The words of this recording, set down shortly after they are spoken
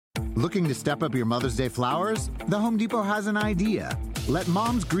Looking to step up your Mother's Day flowers? The Home Depot has an idea. Let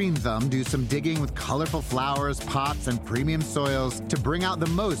Mom's Green Thumb do some digging with colorful flowers, pots, and premium soils to bring out the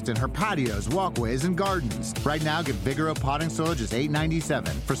most in her patios, walkways, and gardens. Right now, get Vigoro potting soil just $8.97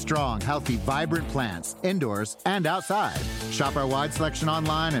 for strong, healthy, vibrant plants, indoors and outside. Shop our wide selection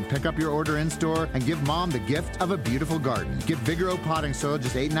online and pick up your order in-store and give Mom the gift of a beautiful garden. Get Vigoro potting soil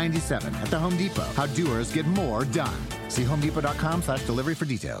just $8.97 at the Home Depot. How doers get more done. See homedepot.com/delivery for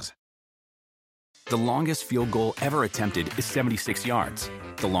details. The longest field goal ever attempted is 76 yards.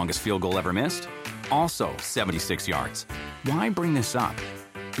 The longest field goal ever missed? Also 76 yards. Why bring this up?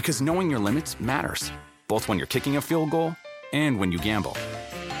 Because knowing your limits matters, both when you're kicking a field goal and when you gamble.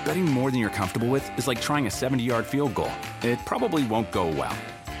 Betting more than you're comfortable with is like trying a 70-yard field goal. It probably won't go well.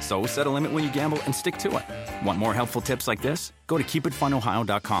 So set a limit when you gamble and stick to it. Want more helpful tips like this? Go to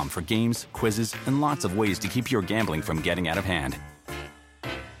keepitfunohio.com for games, quizzes, and lots of ways to keep your gambling from getting out of hand.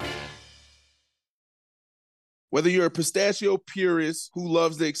 Whether you're a pistachio purist who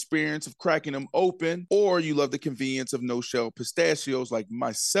loves the experience of cracking them open, or you love the convenience of no-shell pistachios like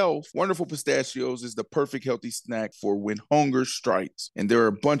myself, Wonderful Pistachios is the perfect healthy snack for when hunger strikes. And there are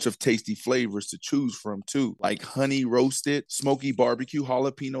a bunch of tasty flavors to choose from too, like honey roasted, smoky barbecue,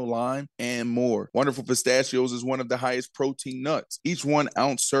 jalapeno lime, and more. Wonderful Pistachios is one of the highest protein nuts. Each 1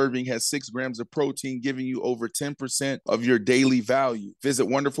 ounce serving has 6 grams of protein, giving you over 10% of your daily value. Visit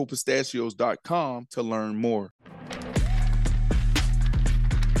wonderfulpistachios.com to learn more.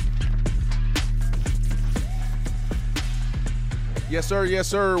 Yes, sir. Yes,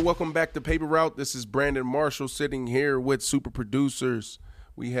 sir. Welcome back to Paper Route. This is Brandon Marshall sitting here with super producers.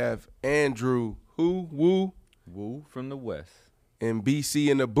 We have Andrew Woo from the West, and BC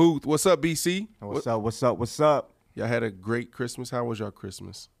in the booth. What's up, BC? What's up? Y'all had a great Christmas. How was y'all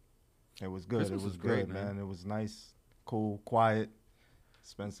Christmas? It was good. Christmas it was was great, good, man. man. It was nice, cool, quiet.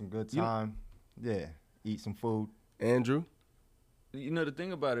 Spend some good time. Yeah, eat some food. Andrew? You know, the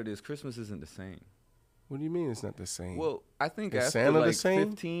thing about it is Christmas isn't the same. What do you mean it's not the same? Well, I think Is after Santa the like same?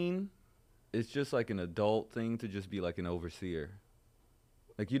 15, it's just like an adult thing to just be like an overseer.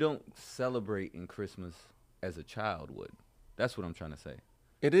 Like you don't celebrate in Christmas as a child would. That's what I'm trying to say.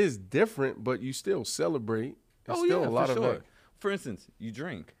 It is different, but you still celebrate. It's still a lot for of sure. that. For instance, you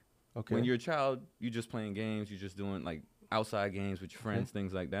drink. Okay. When you're a child, you're just playing games. You're just doing like outside games with your friends,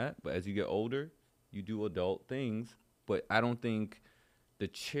 things like that. But as you get older, you do adult things. But I don't think the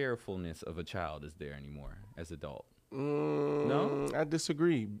cheerfulness of a child is there anymore as adult. No? I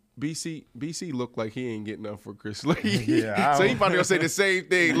disagree. BC looked like he ain't getting up for Christmas. Yeah, so he probably gonna say the same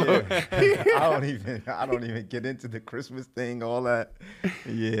thing. Look. I don't even get into the Christmas thing, all that.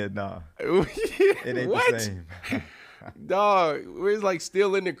 Yeah, nah. It ain't What? the same. Dog, we're like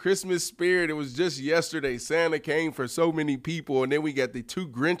still in the Christmas spirit. It was just yesterday. Santa came for so many people, and then we got the 2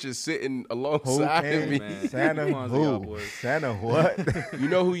 Grinches sitting alongside of me. Man. Santa Come on, y'all who? boys. Santa what? You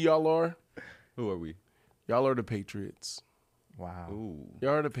know who y'all are? Who are we? Y'all are the Patriots. Wow. Ooh.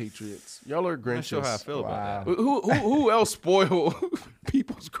 Y'all are the Patriots. Y'all are I'm Grinches. not sure how I feel about that. Who else spoiled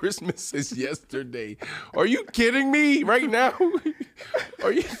people's Christmases yesterday? Are you kidding me right now?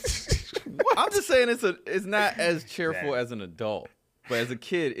 Are you? What? I'm just saying it's not as cheerful as an adult, but as a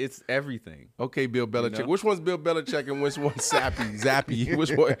kid, it's everything. Okay, Bill Belichick. know? Which one's Bill Belichick and which one's Zappy?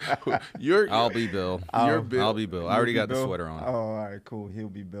 Which one? I'll be Bill. You're Bill. I'll be Bill. I already got the sweater on. Oh, all right, cool. He'll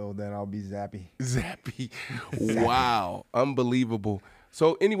be Bill, then I'll be Zappy. Zappy. Wow. Unbelievable.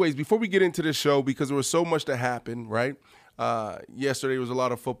 So anyways, before we get into the show, because there was so much to happen, right? Yesterday was a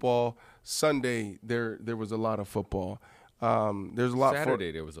lot of football. Sunday, there was a lot of football. There's a lot.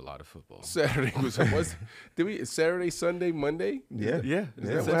 Saturday there was a lot of football. Saturday was Saturday, Sunday, Monday? Yeah. Yeah, Is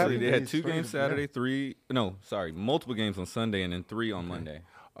that what essentially happened? they had 2 Straight games up, Saturday, multiple games on Sunday and then 3 on Monday.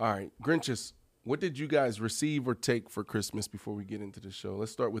 All right, Grinches, what did you guys receive or take for Christmas before we get into the show?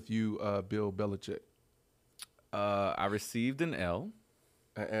 Let's start with you, Bill Belichick. I received an L.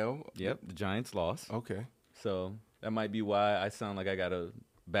 An L? Yep, the Giants lost. Okay. So that might be why I sound like I got a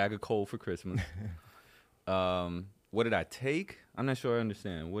bag of coal for Christmas. What did I take? I'm not sure I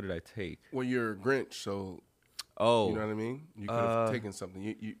understand. What did I take? Well, you're a Grinch, so Oh, you know what I mean? You could have taken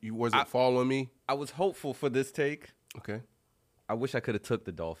something. You wasn't following me? I was hopeful for this take. Okay. I wish I could have took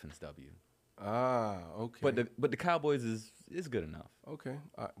the Dolphins W. Ah, okay. But the Cowboys is good enough. Okay.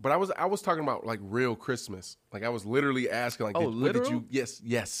 But I was talking about like real Christmas. Like I was literally asking like, what did literal? you?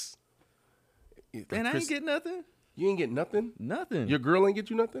 Yes. Like And I ain't get nothing. You ain't get nothing. Nothing. Your girl ain't get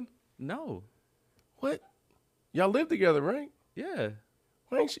you nothing. No. What? Y'all live together, right? Yeah.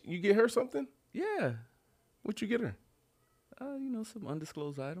 Why ain't you get her something? Yeah. What you get her? Some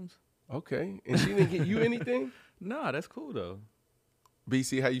undisclosed items. Okay. And she didn't get you anything? Nah, that's cool though.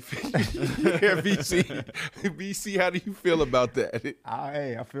 BC, how you feel? Yeah, BC, how do you feel about that?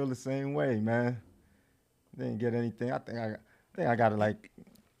 I feel the same way, man. Didn't get anything. I think I got like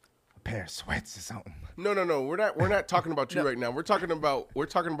a pair of sweats or something. No. We're not talking about you right now. We're talking about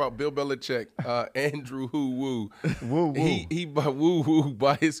Bill Belichick, Andrew Woo. He bought Woo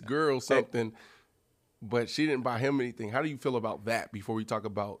buy his girl something, but she didn't buy him anything. How do you feel about that before we talk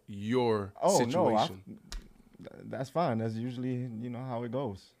about your situation? No, that's fine. That's usually how it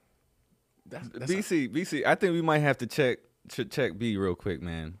goes. That's BC. I think we might have to check B real quick,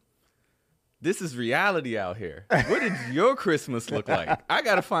 man. This is reality out here. What did your Christmas look like? I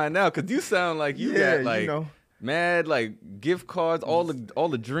gotta find out because you sound like you got like mad like gift cards, all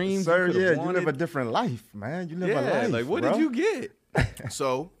the dreams. Sir, you you live a different life, man. You live a life. Like what did you get?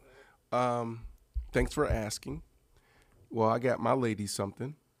 So, thanks for asking. Well, I got my lady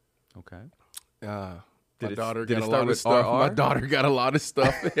something. Okay. My daughter got a lot of stuff. My daughter got a lot of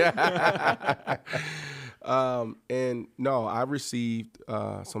stuff. And no, I received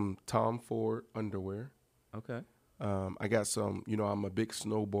some Tom Ford underwear. Okay. I got some, I'm a big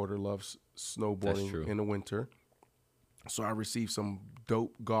snowboarder, loves snowboarding in the winter. So I received some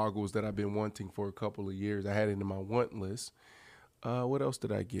dope goggles that I've been wanting for a couple of years. I had it in my want list. What else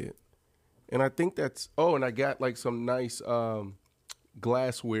did I get? And I think and I got like some nice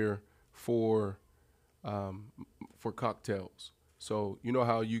glassware for cocktails. So you know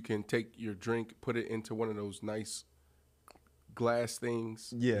how you can take your drink, put it into one of those nice glass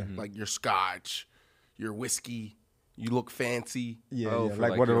things? Yeah. Like your scotch, your whiskey, you look fancy. Yeah,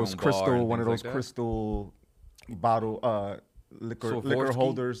 like one of those crystal bottle liquor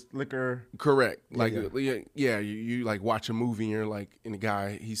holders, liquor. Correct. Like you like watch a movie and you're like, and the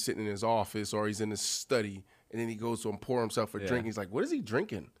guy, he's sitting in his office or he's in his study and then he goes to pour himself a drink. He's like, what is he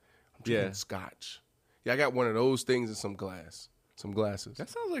drinking? I'm drinking scotch. Yeah, I got one of those things and some glasses. That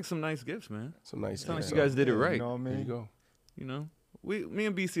sounds like some nice gifts, man. Some nice. Sounds like you guys did it right. You know what I mean? There you go. Me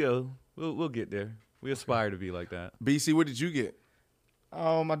and BCL, we'll get there. We aspire to be like that. BC, what did you get?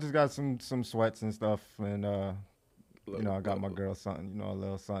 I just got some sweats and stuff, and I got my girl something, a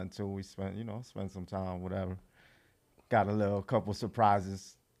little something too. We spent some time, whatever. Got a couple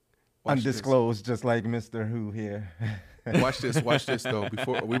surprises, undisclosed, just like Mr. Who here. Watch this though.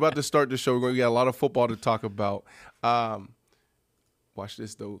 Before we about to start the show, we got a lot of football to talk about. Watch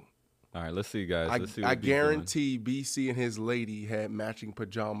this though. All right, let's see, guys. Let's see. I guarantee BC and his lady had matching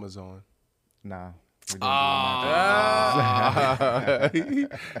pajamas on. Nah.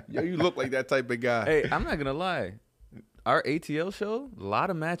 Yo, you look like that type of guy. Hey, I'm not gonna lie. Our ATL show, a lot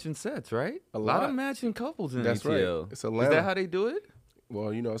of matching sets, right? A lot of matching couples in That's ATL. Right. It's Atlanta. Is that how they do it? Well,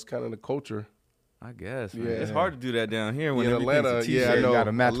 it's kind of the culture. I guess. Man. It's hard to do that down here when Atlanta. I know.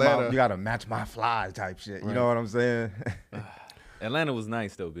 You gotta match my fly type shit. Right. You know what I'm saying? Atlanta was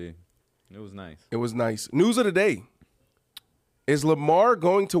nice though, B. It was nice. It was nice. News of the day. Is Lamar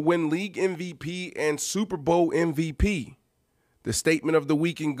going to win league MVP and Super Bowl MVP? The statement of the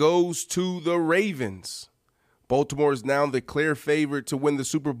weekend goes to the Ravens. Baltimore is now the clear favorite to win the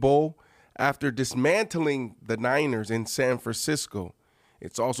Super Bowl after dismantling the Niners in San Francisco.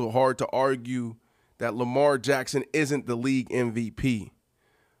 It's also hard to argue that Lamar Jackson isn't the league MVP.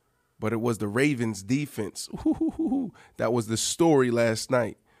 But it was the Ravens' defense. That was the story last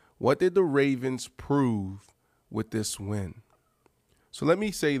night. What did the Ravens prove with this win? So let me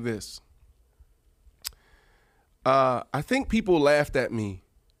say this. I think people laughed at me.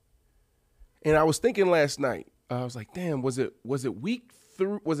 And I was thinking last night, I was like, damn, was it week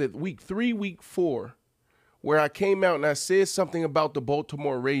 3, week 4, where I came out and I said something about the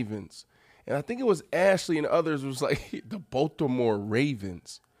Baltimore Ravens. And I think it was Ashley and others was like, the Baltimore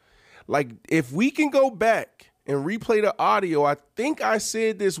Ravens. Like, if we can go back and replay the audio, I think I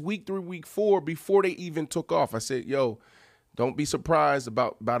said this week 3, week 4 before they even took off. I said, yo, don't be surprised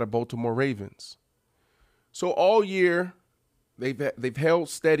about the Baltimore Ravens. So all year, they've held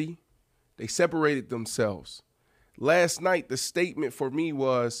steady. They separated themselves. Last night, the statement for me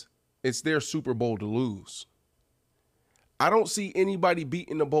was, it's their Super Bowl to lose. I don't see anybody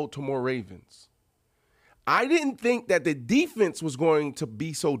beating the Baltimore Ravens. I didn't think that the defense was going to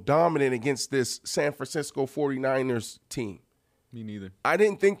be so dominant against this San Francisco 49ers team. Me neither. I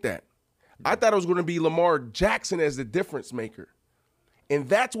didn't think that. I thought it was going to be Lamar Jackson as the difference maker. And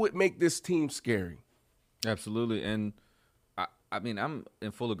that's what makes this team scary. Absolutely. And, I mean, I'm in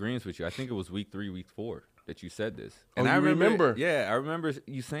full agreement with you. I think it was week 3, week 4 that you said this. And I remember. Yeah, I remember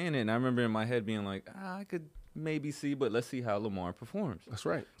you saying it, and I remember in my head being like, I could maybe see, but let's see how Lamar performs. That's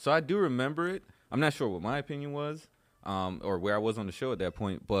right. So I do remember it. I'm not sure what my opinion was or where I was on the show at that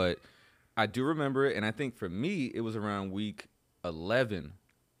point, but I do remember it. And I think for me, it was around week 11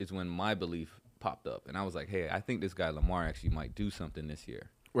 is when my belief popped up. And I was like, hey, I think this guy Lamar actually might do something this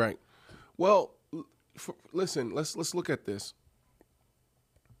year. Right. Well, listen, let's look at this.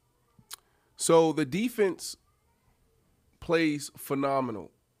 So the defense plays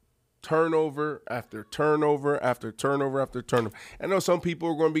phenomenal. Turnover after turnover after turnover after turnover. I know some people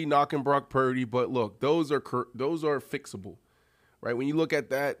are going to be knocking Brock Purdy, but look, those are fixable, right? When you look at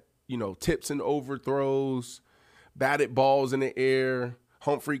that, tips and overthrows, batted balls in the air,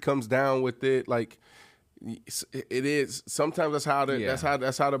 Humphrey comes down with it. Like it is. Sometimes that's how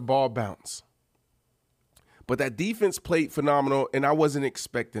the ball bounce. But that defense played phenomenal, and I wasn't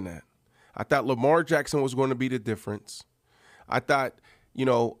expecting that. I thought Lamar Jackson was going to be the difference. I thought,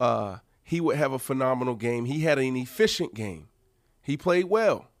 he would have a phenomenal game. He had an efficient game. He played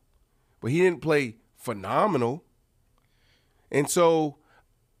well, but he didn't play phenomenal. And so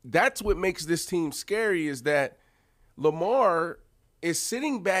that's what makes this team scary, is that Lamar is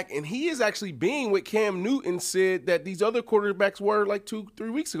sitting back, and he is actually being what Cam Newton said that these other quarterbacks were like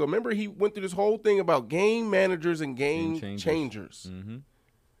 2-3 weeks ago. Remember, he went through this whole thing about game managers and game changers. Mm-hmm.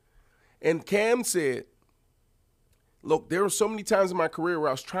 And Cam said, look, there were so many times in my career where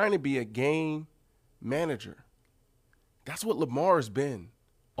I was trying to be a game manager. That's what Lamar has been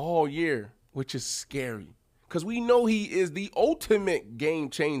all year, which is scary, because we know he is the ultimate game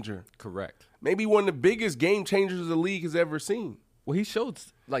changer. Correct. Maybe one of the biggest game changers the league has ever seen. Well, he showed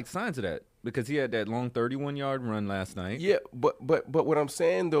signs of that, because he had that long 31-yard run last night. Yeah, but what I'm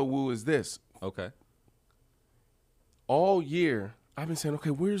saying though, Wu, is this. Okay. All year I've been saying,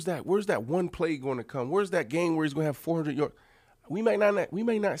 okay, where's that one play going to come? Where's that game where he's going to have 400 yards? We may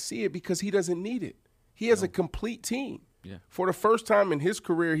not see it because he doesn't need it. He has a complete team. Yeah. For the first time in his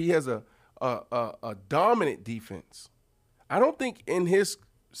career, he has a dominant defense. I don't think in his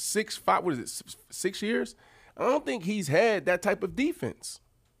 6 years, I don't think he's had that type of defense.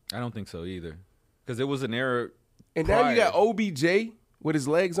 I don't think so either, because it was an error. And prior. now you got OBJ with his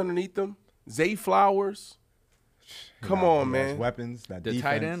legs underneath him, Zay Flowers. Come on, man. Weapons, that the defense.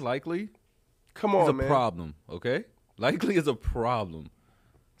 tight end, Likely. Come on, is a man. problem, okay? Likely is a problem.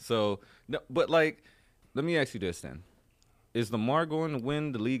 So, no, but let me ask you this then. Is Lamar going to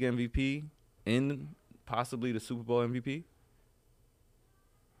win the league MVP and possibly the Super Bowl MVP?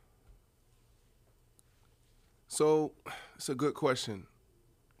 So, it's a good question.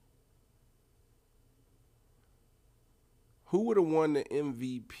 Who would have won the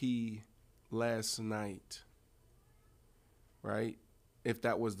MVP last night, right, if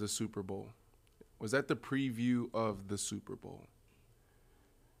that was the Super Bowl? Was that the preview of the Super Bowl?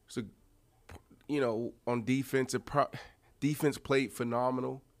 So, on defense, defense played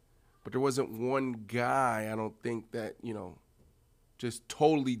phenomenal, but there wasn't one guy, I don't think, that, just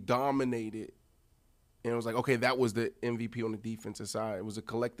totally dominated. And it was like, okay, that was the MVP on the defensive side. It was a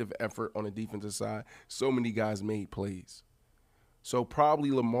collective effort on the defensive side. So many guys made plays. So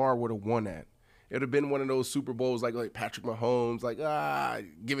probably Lamar would have won that. It would have been one of those Super Bowls like Patrick Mahomes,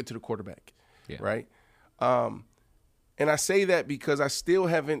 give it to the quarterback, right? And I say that because I still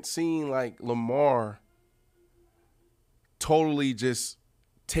haven't seen Lamar totally just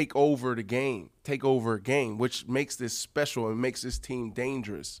take over a game, which makes this special and makes this team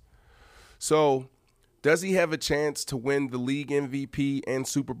dangerous. So does he have a chance to win the league MVP and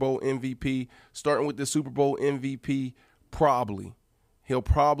Super Bowl MVP? Starting with the Super Bowl MVP, probably. He'll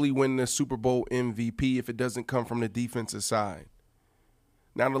probably win the Super Bowl MVP if it doesn't come from the defensive side.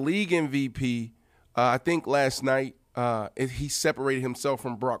 Now, the league MVP, I think last night he separated himself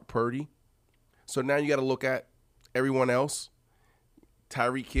from Brock Purdy. So now you got to look at everyone else.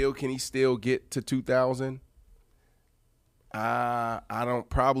 Tyreek Hill, can he still get to 2,000? I don't,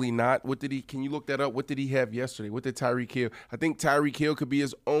 probably not. Can you look that up? What did he have yesterday? What did Tyreek Hill? I think Tyreek Hill could be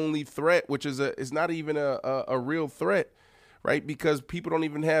his only threat, which is not even a real threat, right? Because people don't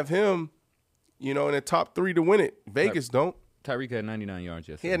even have him, in the top 3 to win it. Vegas don't. Tyreek had 99 yards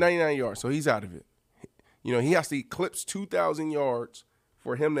yesterday. He had 99 yards, so he's out of it. He has to eclipse 2,000 yards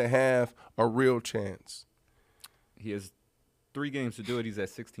for him to have a real chance. He has 3 games to do it. He's at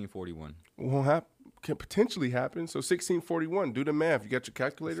 1641. Can potentially happen. So 1641. Do the math. You got your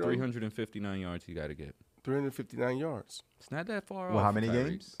calculator? 359 yards you got to get. 359 yards. It's not that far off. Well, how many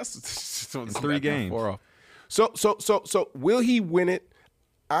games? That's 3 games. Far off. So will he win it?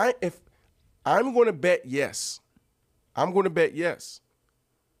 I'm going to bet yes. I'm going to bet yes.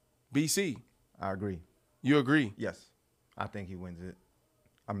 BC. I agree. You agree? Yes. I think he wins it.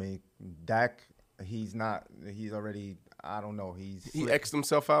 I mean, Dak, he's already, I don't know. He X'd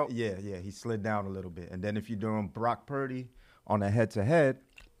himself out? Yeah, he slid down a little bit. And then if you're doing Brock Purdy on a head-to-head,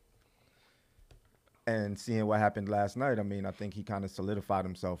 And seeing what happened last night, I mean, I think he kind of solidified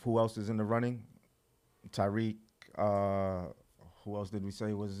himself. Who else is in the running? Tyreek. Who else did we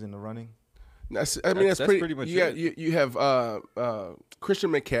say was in the running? That's pretty much it. You have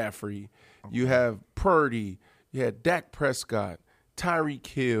Christian McCaffrey. Okay. You have Purdy. You had Dak Prescott, Tyreek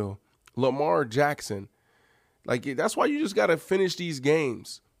Hill, Lamar Jackson. Like, that's why you just got to finish these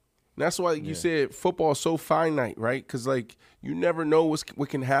games. And that's why you said football is so finite, right? Because, like, you never know what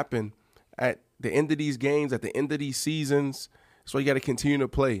can happen at the end of these games, at the end of these seasons. So you got to continue to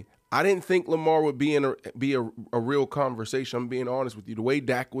play. I didn't think Lamar would be a real conversation. I'm being honest with you. The way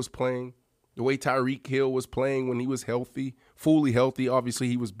Dak was playing, the way Tyreek Hill was playing when he was healthy, fully healthy. Obviously,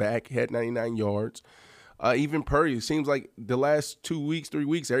 he was back, had 99 yards. Even Purdy, it seems like the last 2 weeks, 3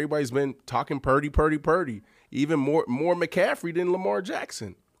 weeks, everybody's been talking Purdy. Even more McCaffrey than Lamar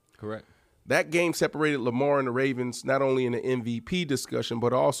Jackson. Correct. That game separated Lamar and the Ravens not only in the MVP discussion,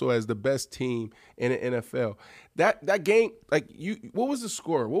 but also as the best team in the NFL. That game, like, what was the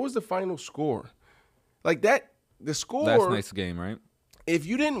score? What was the final score? Like that, the score. Last night's game, right? If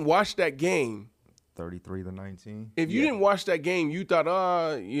you didn't watch that game, 33-19. If you didn't watch that game, you thought,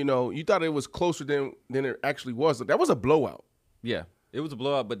 you thought it was closer than it actually was. That was a blowout. Yeah, it was a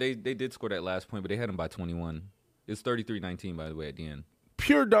blowout, but they did score that last point, but they had them by 21. It's 33-19, by the way, at the end.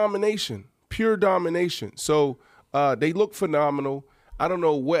 Pure domination. So they look phenomenal. I don't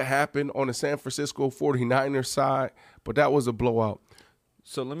know what happened on the San Francisco 49ers side, but that was a blowout.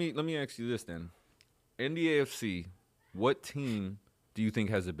 So let me ask you this then. In the AFC, what team do you think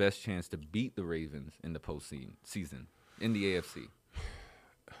has the best chance to beat the Ravens in the postseason in the AFC?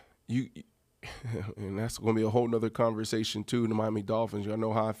 And that's going to be a whole nother conversation too. The Miami Dolphins. Y'all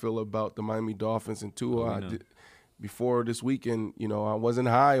know how I feel about the Miami Dolphins, and Tua. Before this weekend, I wasn't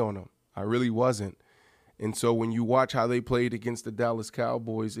high on them. I really wasn't. And so when you watch how they played against the Dallas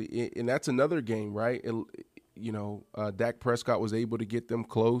Cowboys, and that's another game, right? Dak Prescott was able to get them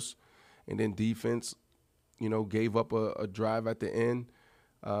close, and then defense, gave up a drive at the end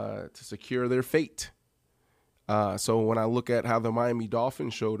to secure their fate. So when I look at how the Miami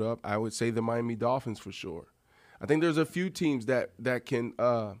Dolphins showed up, I would say the Miami Dolphins for sure. I think there's a few teams that can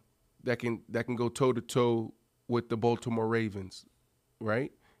go toe to toe with the Baltimore Ravens,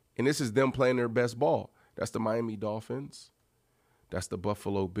 right? And this is them playing their best ball. That's the Miami Dolphins. That's the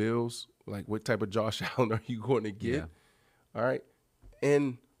Buffalo Bills. Like, what type of Josh Allen are you going to get? Yeah. All right.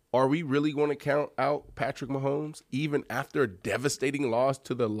 And are we really going to count out Patrick Mahomes even after a devastating loss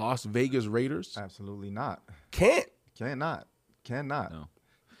to the Las Vegas Raiders? Absolutely not. Cannot. No.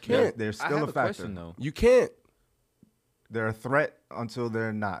 Can't. They're still I have a factor. question, though. You can't. They're a threat until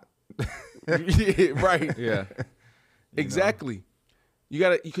they're not. Yeah, right. Yeah. Exactly. You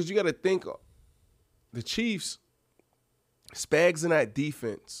gotta think the Chiefs, Spags in that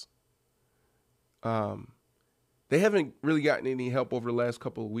defense, they haven't really gotten any help over the last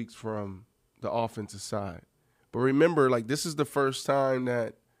couple of weeks from the offensive side. But remember, like, this is the first time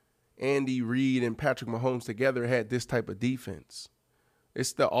that Andy Reid and Patrick Mahomes together had this type of defense.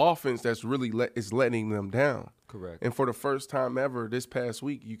 It's the offense that's really is letting them down. Correct. And for the first time ever this past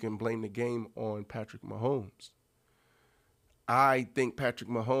week, you can blame the game on Patrick Mahomes. I think Patrick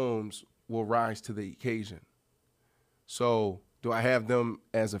Mahomes will rise to the occasion. So do I have them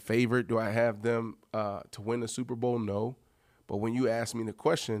as a favorite? Do I have them to win the Super Bowl? No. But when you ask me the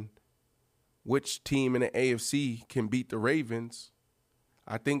question, which team in the AFC can beat the Ravens,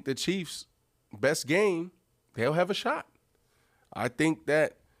 I think the Chiefs, best game, they'll have a shot. I think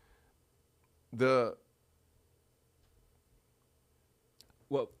that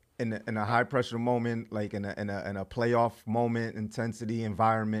in a high pressure moment, like in a playoff moment, intensity,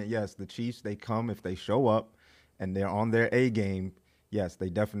 environment, yes, the Chiefs, they come if they show up and they're on their A game. Yes, they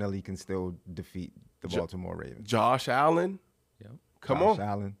definitely can still defeat the Baltimore Ravens. Josh Allen, come on. Josh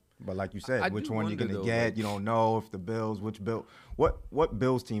Allen. But like you said, which one you're going to though, get? You don't know if the Bills, what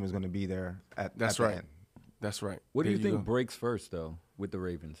Bills team is going to be there at That's the right. end. That's right. What do you think breaks first, though, with the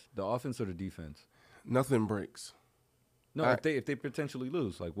Ravens? The offense or the defense? Nothing breaks. No, if they potentially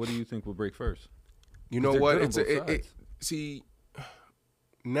lose, like, what do you think will break first? You know what? See,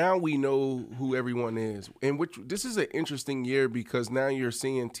 now we know who everyone is, and this is an interesting year because now you're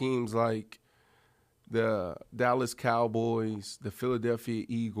seeing teams like the Dallas Cowboys, the Philadelphia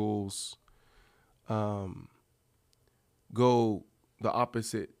Eagles, go the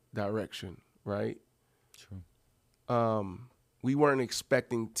opposite direction, right? True. We weren't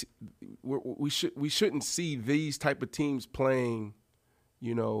expecting we shouldn't see these type of teams playing,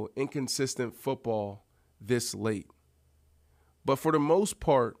 inconsistent football this late. But for the most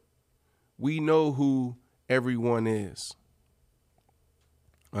part, we know who everyone is.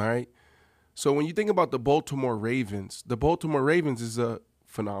 All right? So when you think about the Baltimore Ravens is a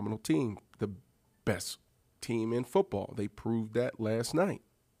phenomenal team, the best team in football. They proved that last night.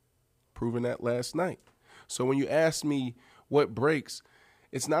 So when you ask me what breaks,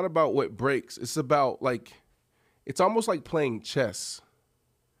 it's not about what breaks. It's about it's almost like playing chess.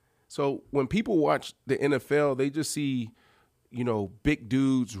 So when people watch the NFL, they just see, big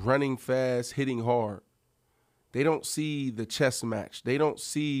dudes running fast, hitting hard. They don't see the chess match. They don't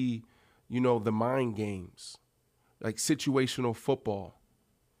see, the mind games, like situational football.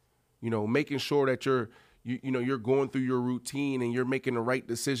 Making sure that you're going through your routine and you're making the right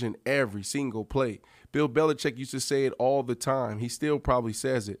decision every single play. Bill Belichick used to say it all the time. He still probably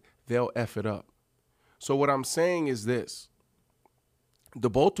says it. They'll F it up. So what I'm saying is this. The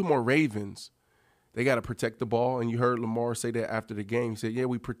Baltimore Ravens, they got to protect the ball. And you heard Lamar say that after the game. He said, yeah,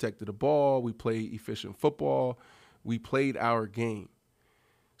 we protected the ball. We played efficient football. We played our game.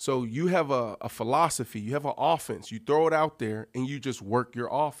 So you have a philosophy. You have an offense. You throw it out there, and you just work your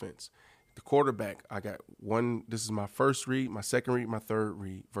offense. The quarterback, I got one. This is my first read, my second read, my third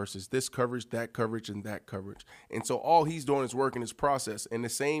read versus this coverage, and that coverage. And so all he's doing is working his process. And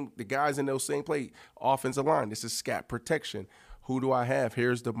the guys in those same play, offensive line, this is scat protection. Who do I have?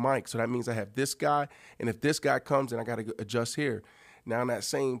 Here's the mic. So that means I have this guy. And if this guy comes, then I got to adjust here. Now in that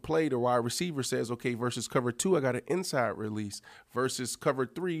same play, the wide receiver says, okay, versus cover 2, I got an inside release. Versus cover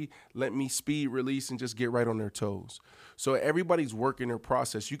 3, let me speed release and just get right on their toes. So everybody's working their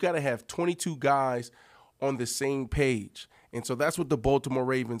process. You got to have 22 guys on the same page. And so that's what the Baltimore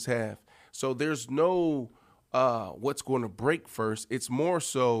Ravens have. So there's no what's going to break first. It's more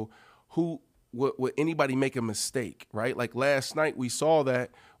so would anybody make a mistake, right? Like last night we saw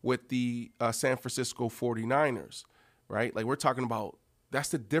that with the San Francisco 49ers, right? Like we're talking about that's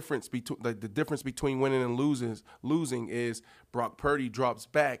the difference between the difference between winning and losing is Brock Purdy drops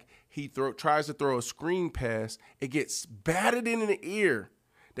back. He tries to throw a screen pass. It gets batted in the ear.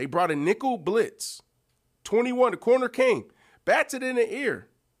 They brought a nickel blitz. 21, the corner came, bats it in the ear.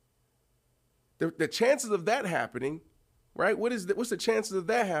 The chances of that happening, right? What's the chances of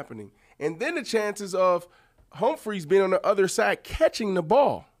that happening? And then the chances of Humphreys being on the other side catching the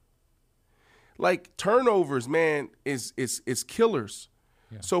ball. Like turnovers, man, is killers.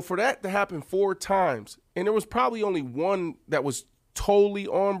 Yeah. So for that to happen 4 times, and there was probably only one that was totally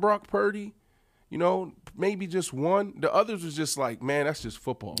on Brock Purdy, maybe just one. The others was just like, man, that's just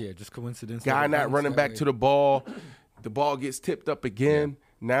football. Yeah, just coincidence. Guy not running back to the ball. The ball gets tipped up again.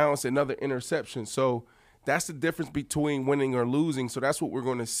 Yeah. Now it's another interception. So that's the difference between winning or losing. So that's what we're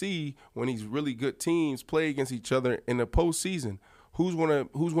going to see when these really good teams play against each other in the postseason. Who's going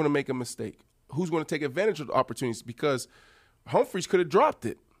to make a mistake? Who's going to take advantage of the opportunities? Because Humphreys could have dropped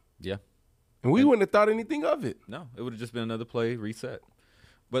it. Yeah. And we wouldn't have thought anything of it. No, it would have just been another play, reset.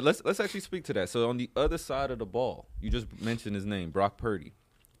 But let's actually speak to that. So on the other side of the ball, you just mentioned his name, Brock Purdy.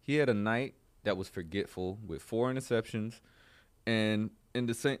 He had a night that was forgetful with 4 interceptions. And in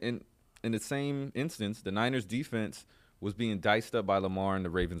the same instance, the Niners defense was being diced up by Lamar and the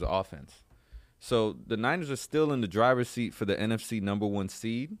Ravens offense. So the Niners are still in the driver's seat for the NFC #1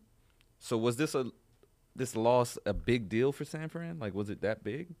 seed. So was this loss a big deal for San Fran? Like, was it that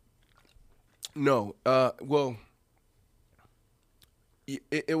big? No. Well,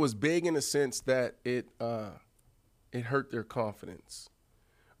 it was big in the sense that it hurt their confidence,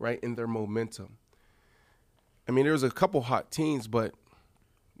 right, and their momentum. I mean, there was a couple hot teams, but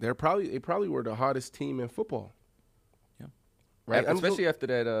they probably were the hottest team in football. Yeah. Right. Especially after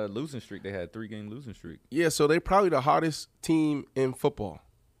that losing streak, they had 3-game losing streak. Yeah, so they're probably the hottest team in football.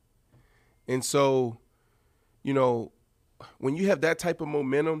 And so, when you have that type of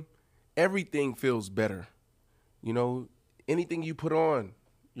momentum, everything feels better. Anything you put on,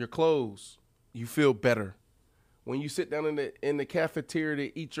 your clothes, you feel better. When you sit down in the cafeteria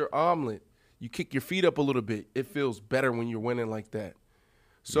to eat your omelet, you kick your feet up a little bit. It feels better when you're winning like that.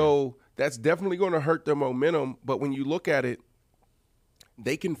 So that's definitely going to hurt their momentum. But when you look at it,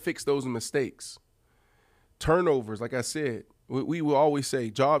 they can fix those mistakes. Turnovers, like I said, we will always say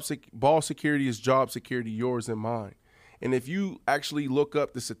ball security is job security, yours and mine. And if you actually look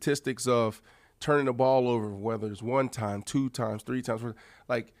up the statistics of turning the ball over, whether it's 1 time, 2 times, 3 times,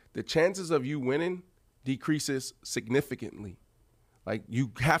 like the chances of you winning decreases significantly. Like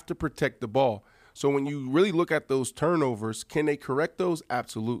you have to protect the ball. So when you really look at those turnovers, can they correct those?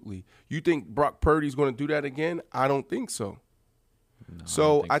 Absolutely. You think Brock Purdy's going to do that again? I don't think so. No,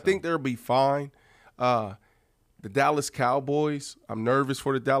 so I think they'll be fine. The Dallas Cowboys, I'm nervous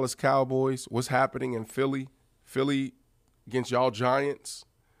for the Dallas Cowboys. What's happening in Philly? Philly against y'all Giants.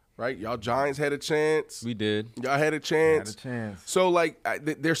 right? Y'all Giants had a chance. We did. Y'all had a chance. So, like,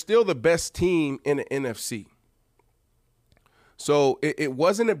 they're still the best team in the NFC. So it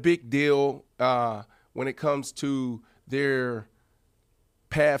wasn't a big deal when it comes to their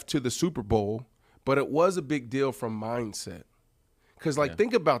path to the Super Bowl, but it was a big deal from mindset. Because, like,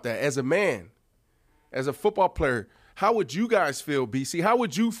 think about that. As a man, as a football player, how would you guys feel, BC? How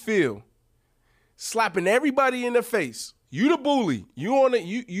would you feel slapping everybody in the face? You the bully. You in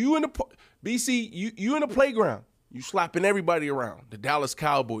the BC. You in the playground. You slapping everybody around. The Dallas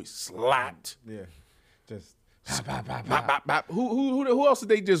Cowboys slapped. Yeah, just bop, bop. Who else did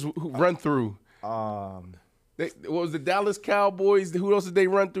they just run through? What was the Dallas Cowboys? Who else did they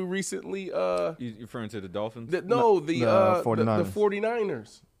run through recently? You referring to the Dolphins? The 49ers. The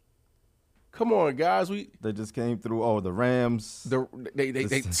 49ers. Come on, guys. They just came through. Oh, the Rams.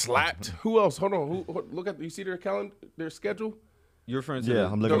 They slapped. Who else? Hold on. Look at. You see their calendar, their schedule? You're referring to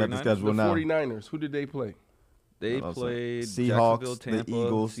I'm looking at the schedule now. The 49ers. Who did they play? They played Seahawks, Jacksonville, Tampa, the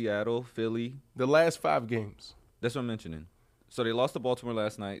Eagles, Seattle, Philly. The last 5 games. That's what I'm mentioning. So they lost to Baltimore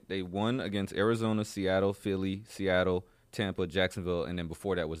last night. They won against Arizona, Seattle, Philly, Seattle, Tampa, Jacksonville, and then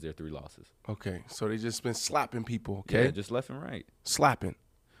before that was their 3 losses. Okay, so they just been slapping people. Okay, yeah, just left and right. Slapping.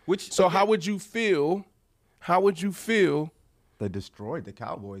 So how would you feel? How would you feel? They destroyed the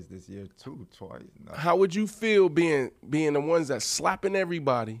Cowboys this year too, twice. No. How would you feel being the ones that slapping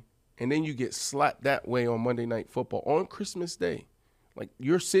everybody, and then you get slapped that way on Monday Night Football on Christmas Day? Like,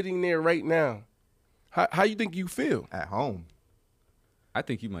 you're sitting there right now. How you think you feel at home? I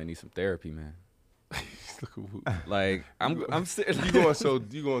think you might need some therapy, man. Like I'm sitting. You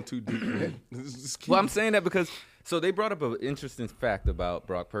going too deep, man. Well, I'm saying that because they brought up an interesting fact about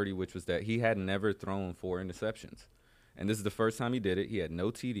Brock Purdy, which was that he had never thrown 4 interceptions, and this is the first time he did it. He had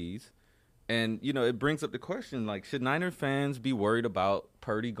no TDs, and it brings up the question: like, should Niner fans be worried about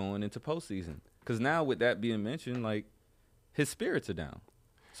Purdy going into postseason? Because now with that being mentioned, like, his spirits are down.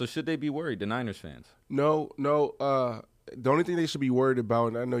 So should they be worried, the Niners fans? No. The only thing they should be worried about,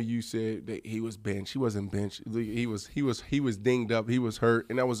 and I know you said that he was benched. He wasn't benched. He was dinged up. He was hurt,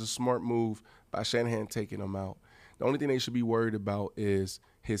 and that was a smart move by Shanahan taking him out. The only thing they should be worried about is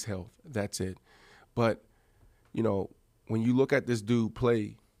his health. That's it. But, when you look at this dude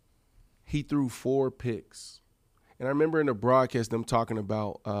play, he threw 4 picks. And I remember in the broadcast them talking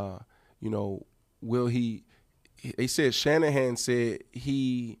about, will he – they said Shanahan said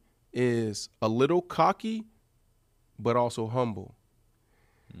he is a little cocky but also humble.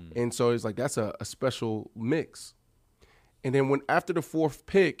 And so it's like that's a special mix. And then after the 4th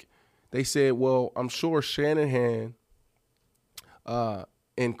pick, they said, well, I'm sure Shanahan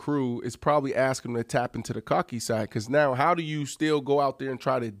and crew is probably asking him to tap into the cocky side, because now how do you still go out there and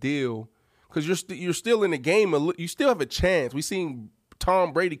try to deal? Because you're still in the game. You still have a chance. We seen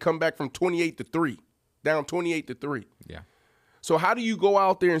Tom Brady come back from 28-3, down 28-3. Yeah. So how do you go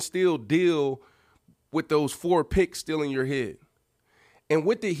out there and still deal with those 4 picks still in your head? And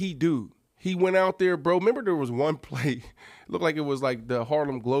what did he do? He went out there, bro. Remember there was one play, it looked like it was like the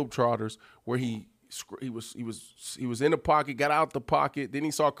Harlem Globetrotters, where he was in the pocket, got out the pocket, then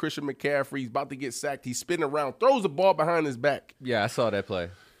he saw Christian McCaffrey, he's about to get sacked, he's spinning around, throws the ball behind his back. Yeah, I saw that play.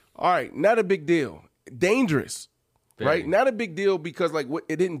 All right, not a big deal. Dangerous, Very. Right? Not a big deal because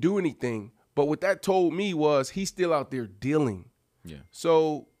it didn't do anything. But what that told me was he's still out there dealing. Yeah.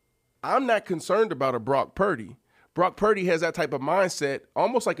 So I'm not concerned about a Brock Purdy. Brock Purdy has that type of mindset,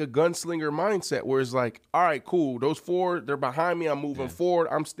 almost like a gunslinger mindset, where it's like, all right, cool, those 4, they're behind me, I'm moving forward,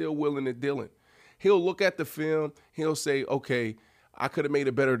 I'm still willing to deal it. He'll look at the film, he'll say, okay, I could have made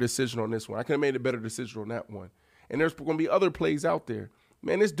a better decision on this one. I could have made a better decision on that one. And there's going to be other plays out there.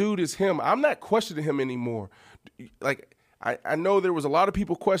 Man, this dude is him. I'm not questioning him anymore. Like, I know there was a lot of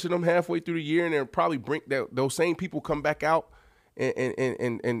people questioning him halfway through the year, and they'll probably bring those same people come back out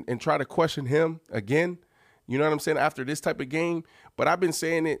and try to question him again. You know what I'm saying? After this type of game. But I've been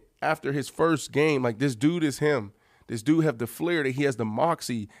saying it after his first game. Like, this dude is him. This dude have the flair, that he has the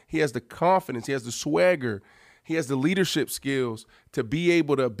moxie. He has the confidence. He has the swagger. He has the leadership skills to be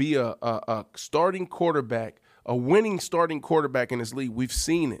able to be a starting quarterback, a winning starting quarterback in this league. We've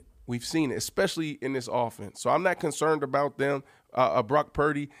seen it. We've seen it, especially in this offense. So I'm not concerned about them, Brock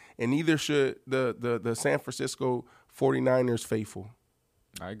Purdy, and neither should the San Francisco 49ers faithful.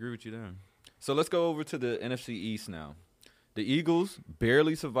 I agree with you there. So let's go over to the NFC East now. The Eagles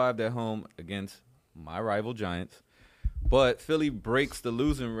barely survived at home against my rival Giants, but Philly breaks the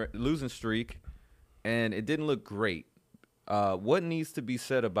losing streak, and it didn't look great. What needs to be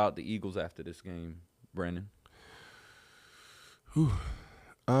said about the Eagles after this game, Brandon?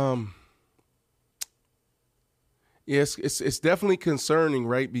 Yes, it's definitely concerning,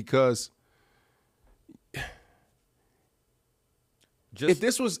 right? Because if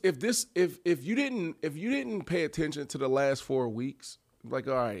you didn't pay attention to the last 4 weeks, like,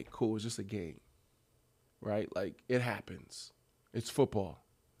 all right, cool, it's just a game, right? Like, it happens. It's football.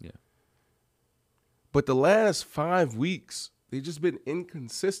 Yeah. But the last 5 weeks, they've just been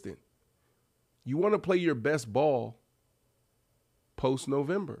inconsistent. You want to play your best ball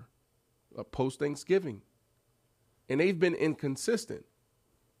post-November, post-Thanksgiving. And they've been inconsistent.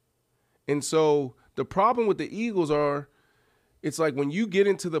 And so the problem with the Eagles it's like when you get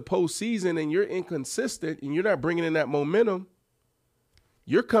into the postseason and you're inconsistent and you're not bringing in that momentum,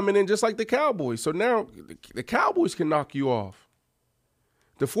 you're coming in just like the Cowboys. So now the Cowboys can knock you off.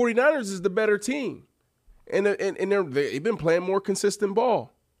 The 49ers is the better team. And they've been playing more consistent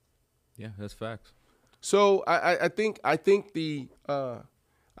ball. Yeah, that's facts. So I think the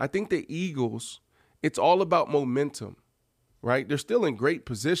Eagles, it's all about momentum, right? They're still in great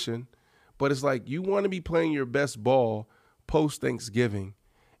position, but it's like you want to be playing your best ball post-Thanksgiving,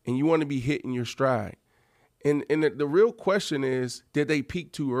 and you want to be hitting your stride. And the real question is, did they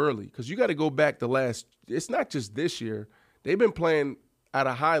peak too early? Because you got to go back it's not just this year. They've been playing at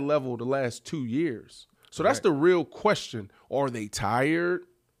a high level the last 2 years. So that's the real question. Are they tired?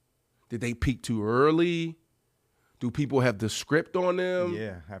 Did they peak too early? Do people have the script on them?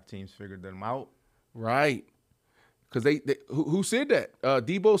 Yeah, have teams figured them out. Right. Because who said that? Was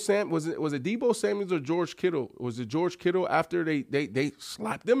it Debo Samuels or George Kittle? Was it George Kittle after they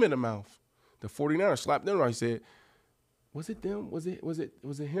slapped them in the mouth? The 49ers slapped them. He said, was it them? Was it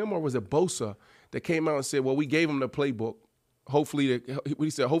him or was it Bosa that came out and said, well, we gave him the playbook. Hopefully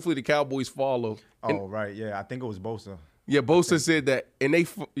the Cowboys follow. Right. Yeah, I think it was Bosa. Yeah, Bosa said that. And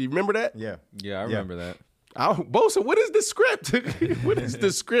you remember that? Yeah. Yeah, I remember that. Bosa, what is the script? What is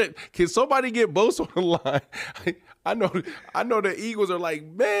the script? Can somebody get Bosa on the line? I know the Eagles are like,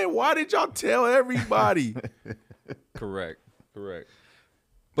 man, why did y'all tell everybody? Correct.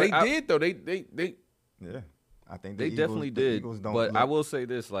 They did though. They Yeah. I think they definitely did. But I will say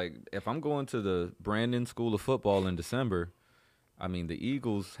this, like, if I'm going to the Brandon School of Football in December, I mean, the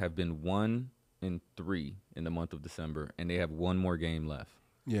Eagles have been 1-3 in the month of December, and they have one more game left.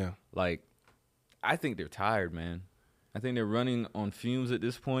 Yeah. Like, I think they're tired, man. I think they're running on fumes at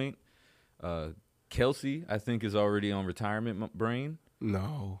this point. Kelsey, I think, is already on retirement brain.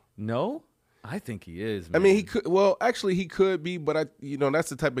 No? I think he is, man. I mean, he could. Well, actually, he could be, but that's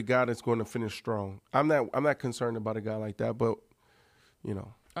the type of guy that's going to finish strong. I'm not concerned about a guy like that, but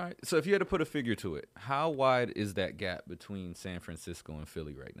All right. So if you had to put a figure to it, how wide is that gap between San Francisco and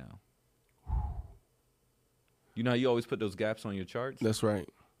Philly right now? You know how you always put those gaps on your charts? That's right.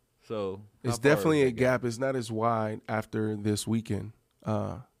 So it's definitely a gap. It's not as wide after this weekend,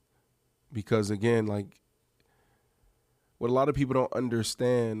 because again, like what a lot of people don't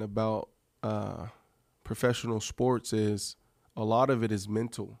understand about professional sports is a lot of it is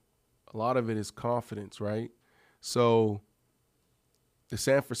mental. A lot of it is confidence, right? So the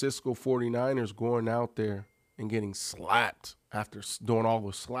San Francisco 49ers going out there and getting slapped after doing all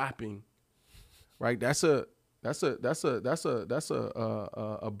the slapping, right? That's a blow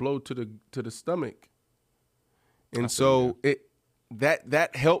to the stomach. And so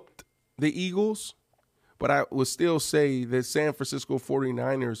that helped the Eagles, but I would still say that San Francisco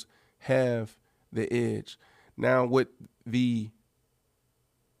 49ers have the edge. Now, what the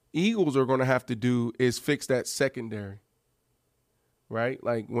Eagles are going to have to do is fix that secondary, right?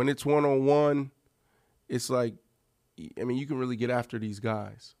 Like when it's one-on-one, it's like, I mean, you can really get after these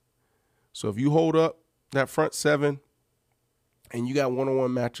guys. So if you hold up that front seven and you got one-on-one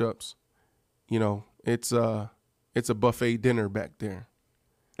matchups, it's a buffet dinner back there.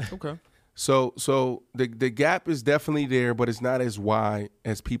 Okay. So the gap is definitely there, but it's not as wide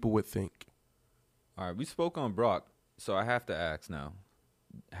as people would think. All right, we spoke on Brock, so I have to ask now.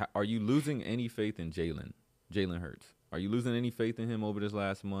 Are you losing any faith in Jalen Hurts? Are you losing any faith in him over this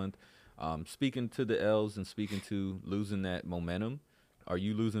last month? Speaking to the L's and speaking to losing that momentum, are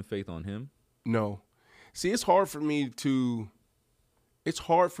you losing faith on him? No. See, it's hard for me to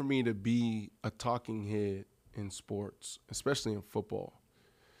be a talking head in sports, especially in football.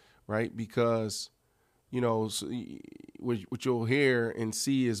 Right? Because, what you'll hear and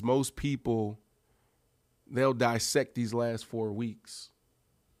see is most people, they'll dissect these last 4 weeks,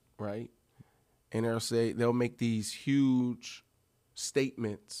 right? And they'll make these huge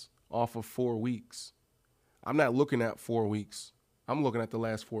statements off of 4 weeks. I'm not looking at 4 weeks. I'm looking at the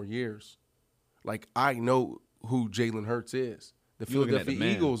last 4 years. Like, I know who Jalen Hurts is. The Philadelphia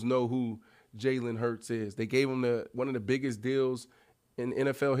Eagles know who Jalen Hurts is. They gave him one of the biggest deals in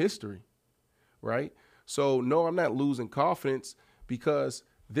NFL history, right? So, no, I'm not losing confidence because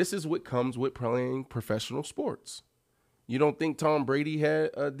this is what comes with playing professional sports. You don't think Tom Brady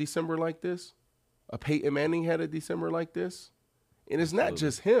had a December like this? A Peyton Manning had a December like this? And it's not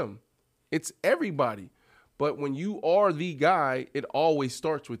just him. It's everybody. But when you are the guy, it always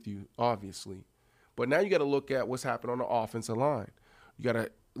starts with you, obviously. But now you got to look at what's happening on the offensive line. You got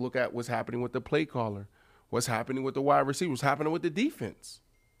to look at what's happening with the play caller, what's happening with the wide receiver, what's happening with the defense,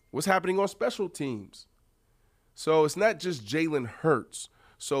 what's happening on special teams. So it's not just Jalen Hurts.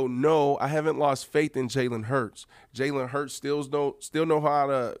 So, no, I haven't lost faith in Jalen Hurts. Jalen Hurts still know how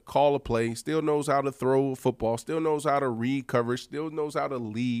to call a play, still knows how to throw a football, still knows how to read coverage, still knows how to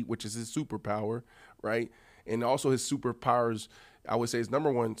lead, which is his superpower, right? And also his superpowers, I would say his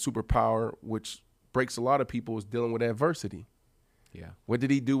number one superpower, which breaks a lot of people, is dealing with adversity. Yeah. What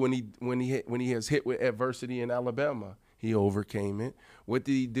did he do when he has hit with adversity in Alabama? He overcame it. What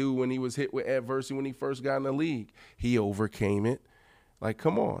did he do when he was hit with adversity when he first got in the league? He overcame it. Like,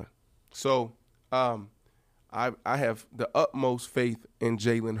 come on. So I have the utmost faith in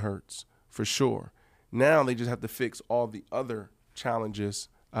Jalen Hurts for sure. Now they just have to fix all the other challenges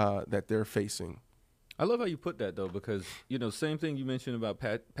that they're facing. I love how you put that, though, because, same thing you mentioned about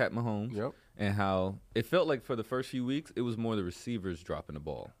Pat Mahomes. Yep. And how it felt like for the first few weeks, it was more the receivers dropping the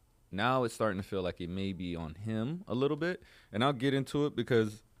ball. Now it's starting to feel like it may be on him a little bit. And I'll get into it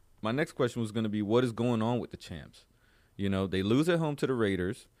because my next question was going to be, what is going on with the champs? They lose at home to the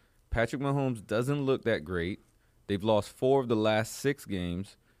Raiders. Patrick Mahomes doesn't look that great. They've lost 4 of the last 6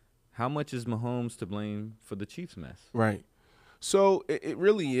 games. How much is Mahomes to blame for the Chiefs' mess? Right. So it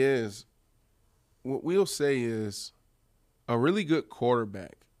really is. What we'll say is a really good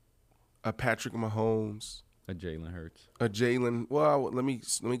quarterback, a Patrick Mahomes, a Jalen Hurts, a Jalen. Well, let me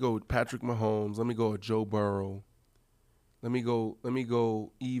go with Patrick Mahomes. Let me go with Joe Burrow. Let me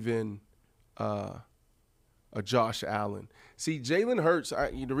go even a Josh Allen. See, Jalen Hurts,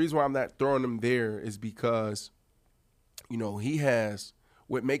 the reason why I'm not throwing him there is because, he has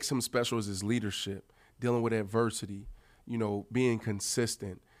what makes him special is his leadership, dealing with adversity, being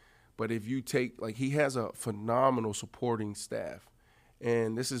consistent. But if you take, he has a phenomenal supporting staff,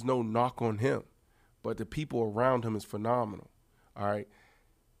 and this is no knock on him, but the people around him is phenomenal. All right.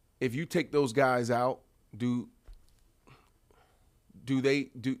 If you take those guys out, are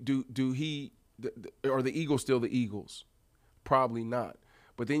the Eagles still the Eagles? Probably not.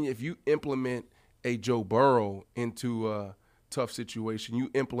 But then if you implement a Joe Burrow into a tough situation,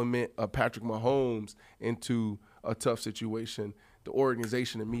 you implement a Patrick Mahomes into a tough situation, the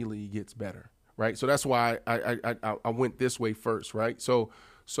organization immediately gets better, right? So that's why I went this way first, right? So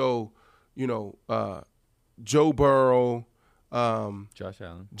Joe Burrow,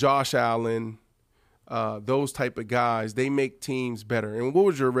 Josh Allen, those type of guys, they make teams better. And what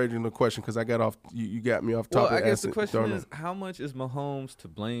was your original question? Because I got off, you got me off topic. Well, I guess the question is, how much is Mahomes to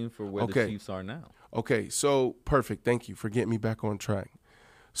blame for where the Chiefs are now? Okay, so perfect. Thank you for getting me back on track.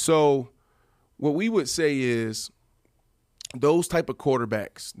 So what we would say is those type of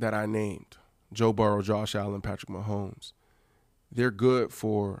quarterbacks that I named, Joe Burrow, Josh Allen, Patrick Mahomes, they're good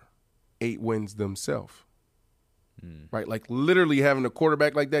for 8 wins themselves, right? Like literally having a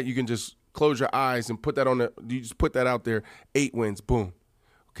quarterback like that, you can just close your eyes and put that you just put that out there, 8 wins, boom,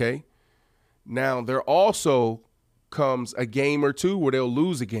 okay? Now, there also comes a game or two where they'll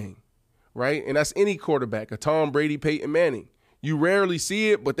lose a game, right? And that's any quarterback, a Tom Brady, Peyton Manning. You rarely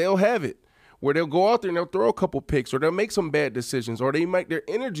see it, but they'll have it, where they'll go out there and they'll throw a couple picks or they'll make some bad decisions or their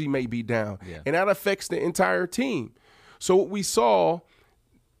energy may be down, and that affects the entire team. So what we saw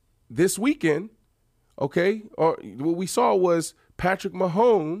this weekend, okay, or what we saw was Patrick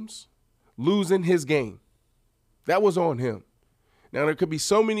Mahomes losing his game. That was on him. Now, there could be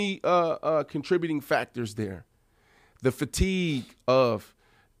so many contributing factors there. The fatigue of,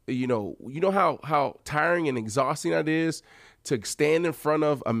 how tiring and exhausting that is to stand in front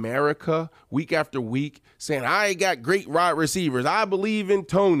of America week after week saying, I ain't got great wide receivers. I believe in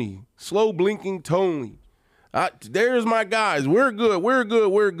Tony, slow blinking Tony. There's my guys. We're good. We're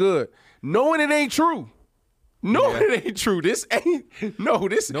good. We're good. Knowing it ain't true. It ain't true. This ain't. No,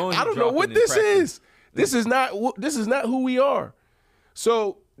 this. I don't know what this is. This is not who we are.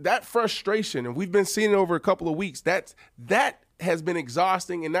 So that frustration, and we've been seeing it over a couple of weeks. That has been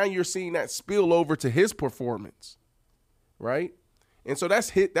exhausting, and now you're seeing that spill over to his performance, right? And so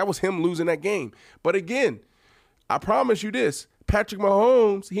that was him losing that game. But again, I promise you this: Patrick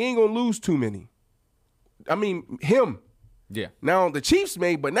Mahomes, he ain't gonna lose too many. I mean, him. Yeah. Now the Chiefs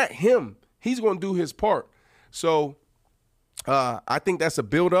may, but not him. He's gonna do his part. So I think that's a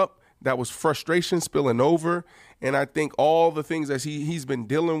buildup. That was frustration spilling over, And I think all the things that he's been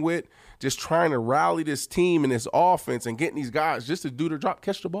dealing with, just trying to rally this team and this offense and getting these guys just to do their job,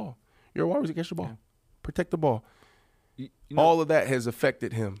 catch the ball. You're a wide receiver, catch the ball. Protect the ball. You know, all of that has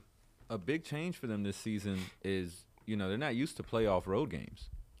affected him. A big change for them this season is, they're not used to playoff road games.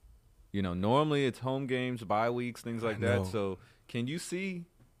 Normally it's home games, bye weeks, things like that. So can you see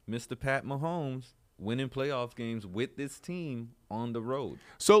Mr. Pat Mahomes winning playoff games with this team on the road?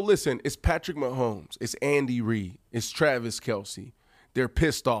 So listen, it's Patrick Mahomes, it's Andy Reid, it's Travis Kelce. They're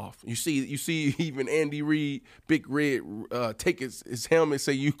pissed off. You see even Andy Reid, Big Red, take his helmet,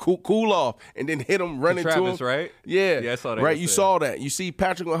 say you cool off, and then hit him running to Travis, him. right? Yeah, I saw that. Right, you saw that. You see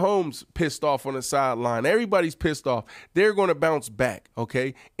Patrick Mahomes pissed off on the sideline. Everybody's pissed off. They're going to bounce back,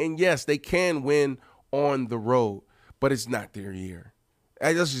 okay? And yes, they can win on the road, but it's not their year.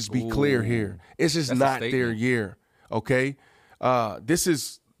 Let's just be clear here. It's just not their year, okay? This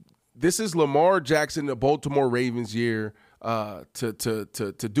is Lamar Jackson, the Baltimore Ravens year. To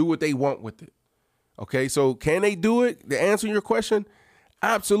do what they want with it. Okay, so can they do it? To answer your question,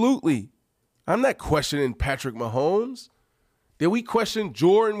 absolutely. I'm not questioning Patrick Mahomes. Did we question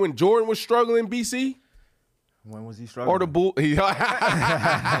Jordan when Jordan was struggling, BC? When was he struggling? Or the Bull? Yeah,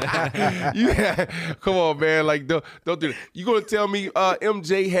 come on, man. Like, don't do that. You gonna tell me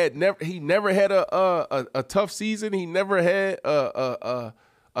MJ never had a tough season? He never had a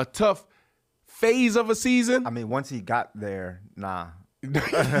tough phase of a season? I mean, once he got there, nah.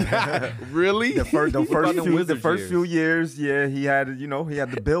 Really? The first few years, yeah, he had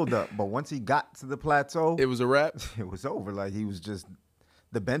the build up, but once he got to the plateau, it was a wrap. It was over. Like, he was just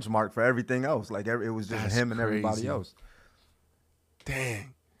the benchmark for everything else. Like, it was just him and everybody else.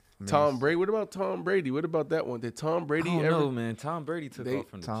 Dang. Tom Brady. What about Tom Brady? What about that one? Did Tom Brady ever? No, man. Tom Brady took off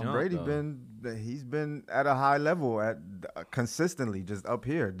from the jump. Tom Brady he's been at a high level consistently, just up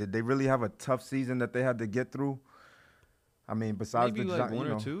here. Did they really have a tough season that they had to get through? I mean, besides maybe like one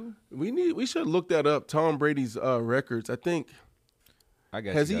or two. We should look that up. Tom Brady's records. I think. I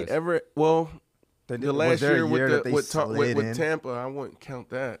guess has he ever? Well, the last year with Tampa, I wouldn't count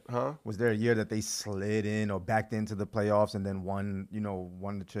that, huh? Was there a year that they slid in or backed into the playoffs and then won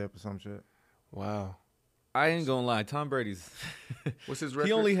the chip or some shit? Wow. I ain't gonna lie. Tom Brady's what's his record?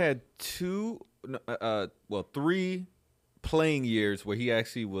 He only had 3 playing years where he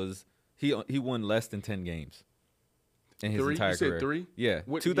actually was he won less than 10 games in his entire career. 3? Yeah.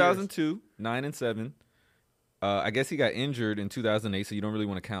 What 2002, years? 9-7. I guess he got injured in 2008, so you don't really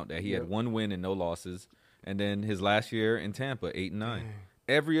want to count that. He had 1 win and no losses. And then his last year in Tampa, 8-9.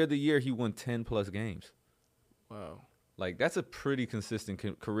 Every other year, he won 10-plus games. Wow. Like, that's a pretty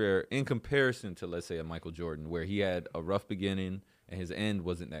consistent career in comparison to, let's say, a Michael Jordan, where he had a rough beginning and his end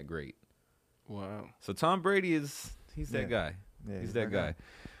wasn't that great. Wow. So Tom Brady he's that guy. Yeah, he's that guy.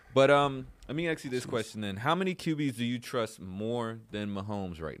 But let me ask you this question then. How many QBs do you trust more than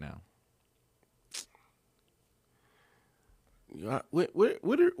Mahomes right now? What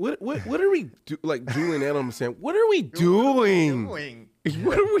are we do? Like Julian Edelman saying, what are we doing?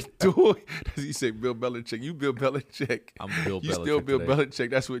 What are we doing? Does he say Bill Belichick? You Bill Belichick. I'm Bill Belichick. You still Bill today.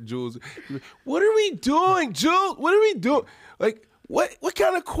 Belichick. That's what Jules. What are we doing, Jules? What are we doing? Like, what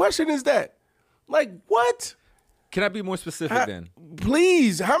kind of question is that? Like, what? Can I be more specific then?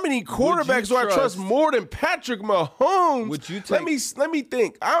 Please, how many quarterbacks do I trust more than Patrick Mahomes? Would you take? Let me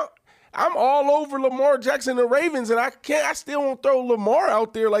think. I'm all over Lamar Jackson and the Ravens, and I still won't throw Lamar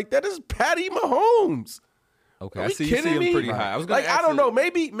out there like that. This is Patty Mahomes. Okay, I see you see him pretty high. I was gonna I don't know.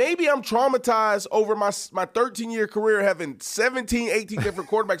 Maybe I'm traumatized over my 13-year career having 17, 18 different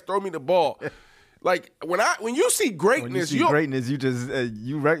quarterbacks throw me the ball. Like when you see greatness, you just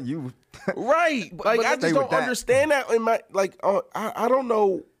you right. Like I just don't understand that in my I don't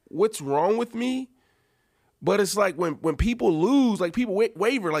know what's wrong with me. But it's like when people lose, like people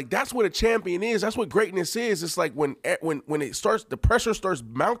waver, like that's what a champion is. That's what greatness is. It's like when it starts, the pressure starts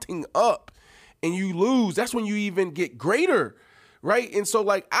mounting up and you lose, that's when you even get greater, right? And so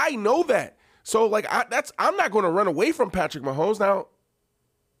like I know that. So like I'm not going to run away from Patrick Mahomes. Now,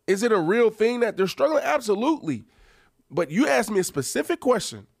 is it a real thing that they're struggling? Absolutely. But you asked me a specific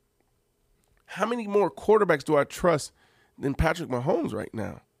question. How many more quarterbacks do I trust than Patrick Mahomes right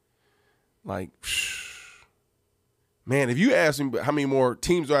now? Like, man, if you asked me how many more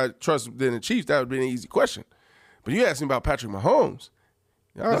teams do I trust than the Chiefs, that would be an easy question. But you asked me about Patrick Mahomes.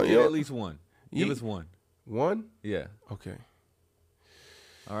 Let's get at least one. Give us one. One? Yeah. Okay.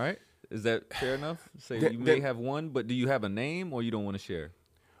 All right. Is that fair enough? You may have one, but do you have a name or you don't want to share?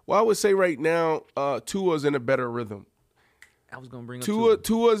 Well, I would say right now, Tua's in a better rhythm. I was going to bring up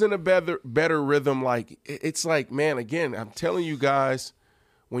Tua's in a better rhythm. Like it's like, man, again, I'm telling you guys,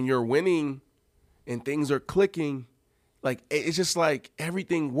 when you're winning, and things are clicking, like it's just like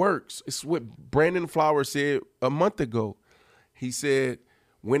everything works. It's what Brandon Flowers said a month ago. He said,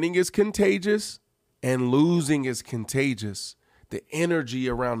 winning is contagious and losing is contagious. The energy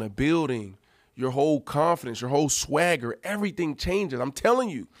around the building, your whole confidence, your whole swagger, everything changes. I'm telling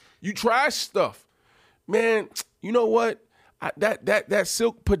you, you try stuff. Man, you know what? That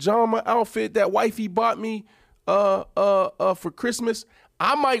silk pajama outfit that wifey bought me for Christmas,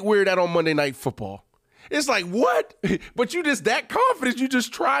 I might wear that on Monday Night Football. It's like, what? But you just that confident, you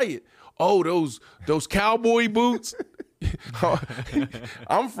just try it. Oh, those cowboy boots.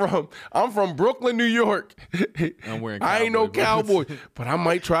 I'm from Brooklyn, New York. I'm wearing I ain't no cowboy, but I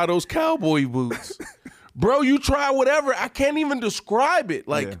might try those cowboy boots. Bro, you try whatever. I can't even describe it.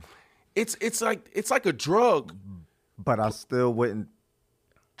 Like it's like a drug. But I still wouldn't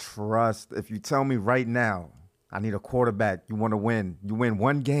trust if you tell me right now, I need a quarterback. You want to win. You win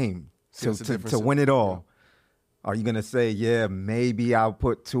one game to win it all. Yeah. Are you going to say, yeah, maybe I'll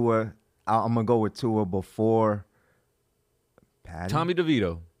put Tua. I'm going to go with Tua before Patty? Tommy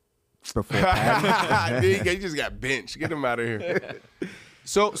DeVito. Before Patty? He just got benched. Get him out of here.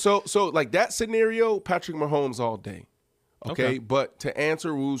 So like that scenario, Patrick Mahomes all day. Okay. But to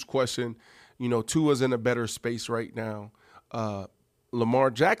answer Wu's question, Tua's in a better space right now. Lamar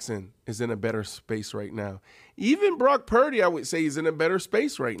Jackson is in a better space right now. Even Brock Purdy, I would say, is in a better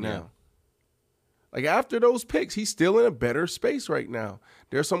space right now. Yeah. Like after those picks, he's still in a better space right now.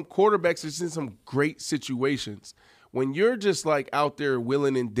 There's some quarterbacks that's in some great situations. When you're just like out there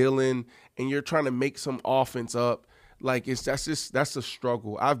willing and dealing and you're trying to make some offense up, like that's a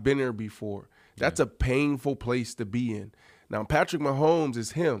struggle. I've been there before. That's a painful place to be in. Now, Patrick Mahomes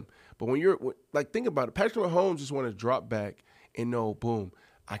is him. But when you're like, think about it. Patrick Mahomes just want to drop back and know, boom,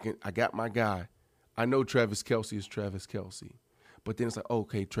 I got my guy. I know Travis Kelce is Travis Kelce. But then it's like,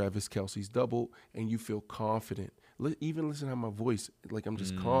 okay, Travis Kelce's doubled, and you feel confident. Even listen to my voice, like I'm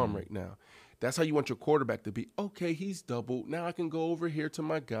just calm right now. That's how you want your quarterback to be. Okay, he's doubled. Now I can go over here to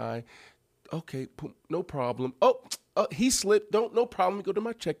my guy. Okay, no problem. Oh, he slipped. No problem. Go to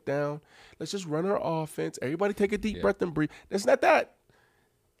my check down. Let's just run our offense. Everybody take a deep breath and breathe. It's not that.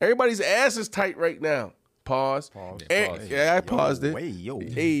 Everybody's ass is tight right now. Pause. Yeah, I paused it.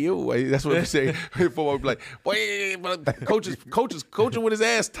 Hey, that's what we say. Football be like, wait, but coaches with his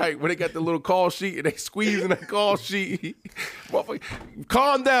ass tight when they got the little call sheet and they squeeze in that call sheet.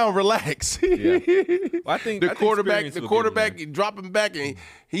 Calm down, relax. Yeah. Well, I think the quarterback dropping back and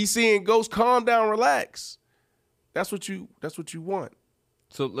he's seeing ghosts. Calm down, relax. That's what you want.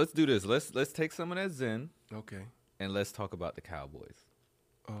 So let's do this. Let's take some of that zen. Okay. And let's talk about the Cowboys.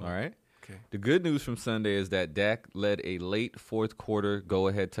 Oh. All right. Okay. The good news from Sunday is that Dak led a late fourth quarter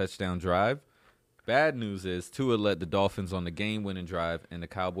go-ahead touchdown drive. Bad news is Tua led the Dolphins on the game-winning drive, and the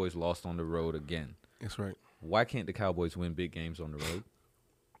Cowboys lost on the road again. That's right. Why can't the Cowboys win big games on the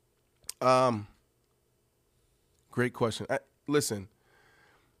road? Great question. Listen,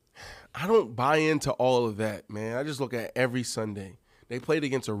 I don't buy into all of that, man. I just look at every Sunday. They played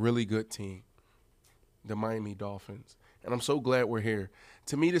against a really good team, the Miami Dolphins. And I'm so glad we're here.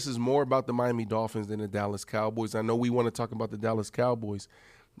 To me, this is more about the Miami Dolphins than the Dallas Cowboys. I know we want to talk about the Dallas Cowboys.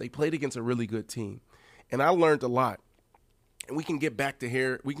 They played against a really good team. And I learned a lot. And we can get back to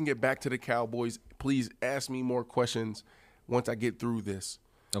here. We can get back to the Cowboys. Please ask me more questions once I get through this.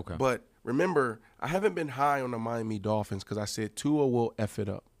 Okay. But remember, I haven't been high on the Miami Dolphins because I said Tua will F it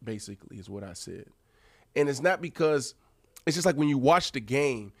up, basically, is what I said. And it's not because – it's just like when you watch the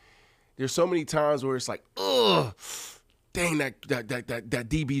game, there's so many times where it's like, ugh, dang, that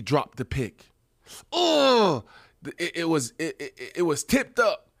DB dropped the pick. Oh, it was tipped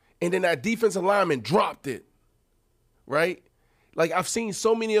up, and then that defensive lineman dropped it, right? Like I've seen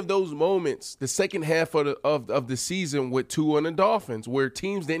so many of those moments the second half of the season with Tua and the Dolphins where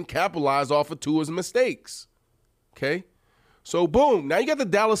teams didn't capitalize off of Tua's mistakes, okay? So, boom, now you got the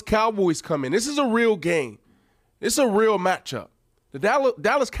Dallas Cowboys coming. This is a real game. This is a real matchup. The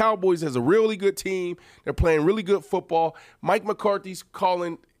Dallas Cowboys has a really good team. They're playing really good football. Mike McCarthy's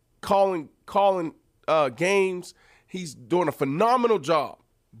calling games. He's doing a phenomenal job.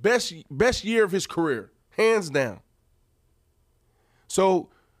 Best year of his career, hands down. So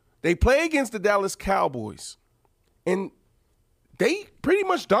they play against the Dallas Cowboys, and they pretty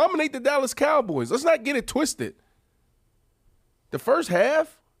much dominate the Dallas Cowboys. Let's not get it twisted. The first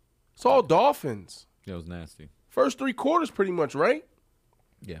half, it's all Dolphins. It was nasty. First three quarters pretty much, right?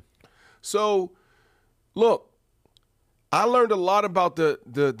 Yeah. So, look, I learned a lot about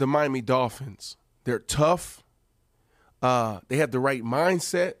the Miami Dolphins. They're tough. They have the right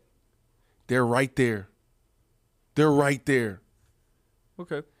mindset. They're right there. They're right there.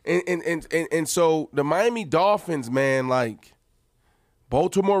 Okay. And so the Miami Dolphins, man, like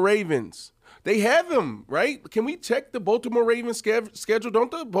Baltimore Ravens, they have them, right? Can we check the Baltimore Ravens schedule? Don't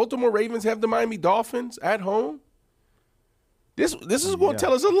the Baltimore Ravens have the Miami Dolphins at home? This is going to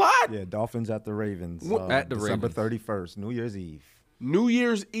tell us a lot. Yeah, Dolphins at the Ravens. At the December Ravens. 31st, New Year's Eve. New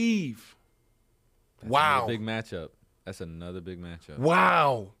Year's Eve. That's Wow. Big matchup. That's another big matchup.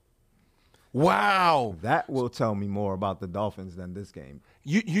 Wow. That will tell me more about the Dolphins than this game.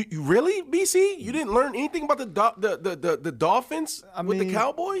 You really, BC? You didn't learn anything about the Dolphins with the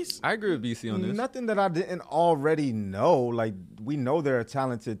Cowboys? I agree with BC on this. Nothing that I didn't already know. Like, we know they're a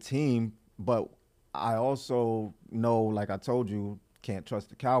talented team, but I also know, like I told you, can't trust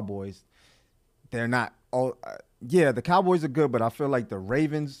the Cowboys. They're not all. The Cowboys are good, but I feel like the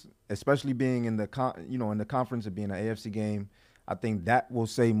Ravens, especially being in the conference and being an AFC game, I think that will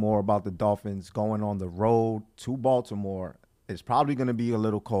say more about the Dolphins going on the road to Baltimore. It's probably going to be a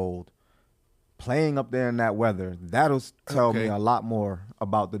little cold. Playing up there in that weather, that'll tell me a lot more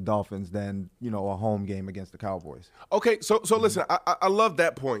about the Dolphins than, a home game against the Cowboys. Okay, so listen, I love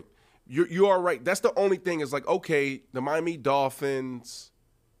that point. You are right. That's the only thing is like, okay, the Miami Dolphins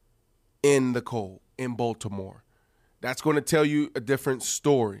in the cold in Baltimore. That's going to tell you a different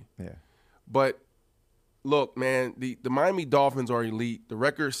story. Yeah. But look, man, the Miami Dolphins are elite. The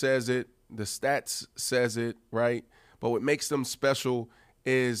record says it. The stats says it, right? But what makes them special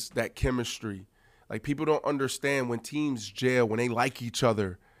is that chemistry. Like, people don't understand when teams gel, when they like each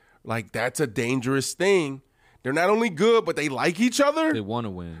other. Like, that's a dangerous thing. They're not only good, but they like each other. They want to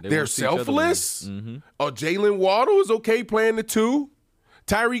win. They're selfless. Jalen Waddle is okay playing the 2.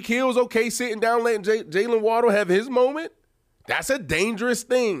 Tyreek Hill is okay sitting down letting Jalen Waddle have his moment. That's a dangerous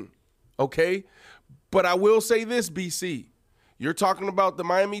thing, okay? But I will say this, BC. You're talking about the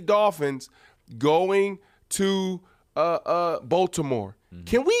Miami Dolphins going to Baltimore.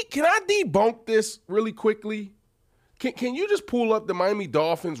 Can I debunk this really quickly? Can you just pull up the Miami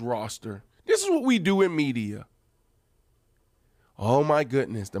Dolphins roster? This is what we do in media. Oh my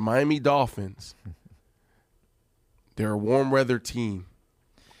goodness, the Miami Dolphins. They're a warm weather team.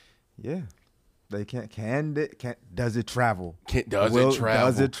 Yeah. They can does it travel?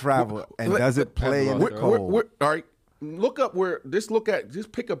 Does it travel? And does it play in the cold? All right. Look up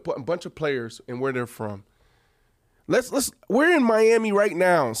just pick a bunch of players and where they're from. We're in Miami right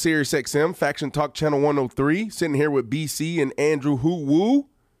now, Sirius XM, Faction Talk Channel 103, sitting here with BC and Andrew Hoo Woo.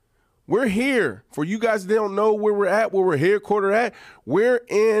 We're here. For you guys that don't know where we're at, where we're headquartered at, we're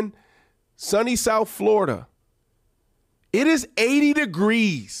in sunny South Florida. It is 80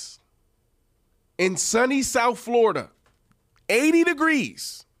 degrees in sunny South Florida. 80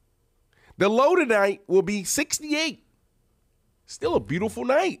 degrees. The low tonight will be 68. Still a beautiful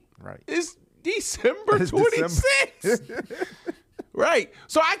night. Right. It's December 26th. Right.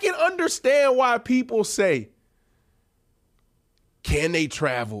 So I can understand why people say, can they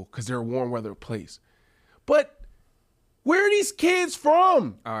travel? Because they're a warm weather place. But where are these kids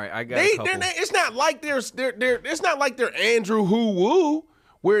from? All right, I got a couple. It's not like it's not like they're Andrew Hoo Woo,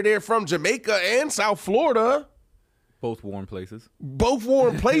 where they're from Jamaica and South Florida. Both warm places. Both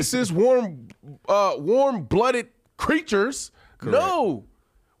warm places, warm-blooded creatures. Correct. No.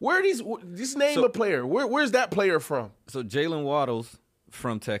 Where are these? Just name a player. Where's that player from? So Jalen Waddle's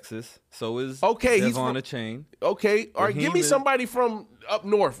from Texas. So is Devon Achane. Okay. All right. Give me somebody from up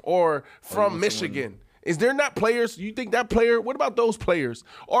north or from Michigan. Is there not players? You think that player? What about those players?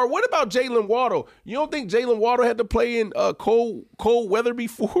 Or what about Jalen Waddle? You don't think Jalen Waddle had to play in cold weather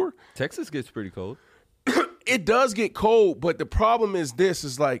before? Texas gets pretty cold. It does get cold, but the problem is this: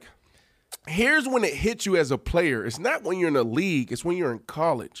 is like, here's when it hits you as a player. It's not when you're in a league. It's when you're in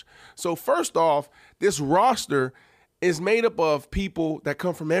college. So first off, this roster is made up of people that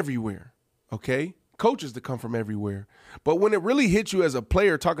come from everywhere, okay? Coaches that come from everywhere. But when it really hits you as a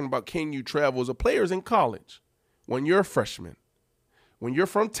player, talking about can you travel, as a player is in college, when you're a freshman, when you're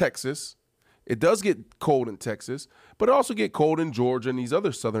from Texas, it does get cold in Texas, but it also get cold in Georgia and these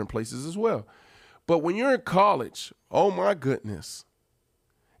other southern places as well. But when you're in college, oh my goodness,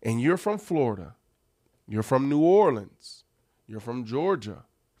 and you're from Florida, you're from New Orleans, you're from Georgia,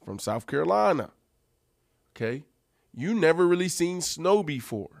 from South Carolina, okay? You never really seen snow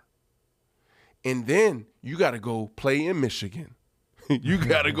before. And then you got to go play in Michigan. You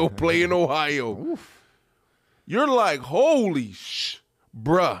got to go play in Ohio. Oof. You're like, holy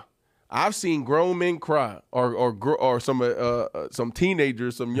bruh. I've seen grown men cry or some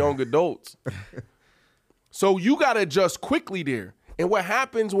teenagers, some young adults. So you got to adjust quickly there. And what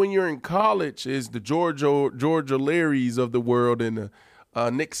happens when you're in college is the Georgia Larrys of the world and the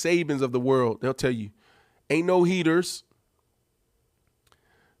Nick Sabans of the world, they'll tell you, ain't no heaters.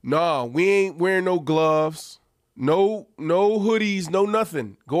 No, we ain't wearing no gloves, no hoodies, no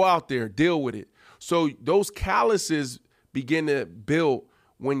nothing. Go out there, deal with it. So those calluses begin to build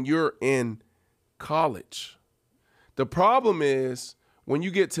when you're in college. The problem is when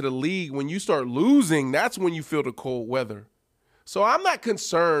you get to the league, when you start losing, that's when you feel the cold weather. So I'm not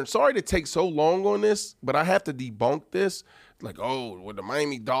concerned. Sorry to take so long on this, but I have to debunk this. Like, oh, when the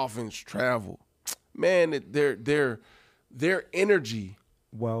Miami Dolphins travel, man, their energy.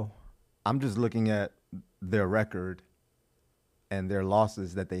 Well, I'm just looking at their record and their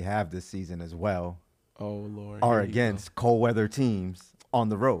losses that they have this season as well. Oh Lord, are against cold weather teams on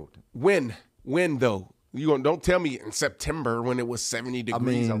the road. When though? Don't tell me in September when it was 70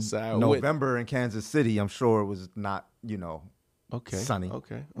 degrees outside. November in Kansas City, I'm sure it was not, sunny.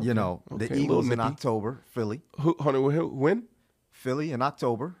 Okay. The Eagles in October, Philly. When? Philly in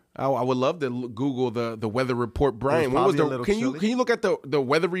October. I would love to Google the weather report, Brian. When was can you look at the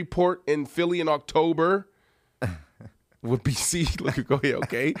weather report in Philly in October? With BC, go ahead,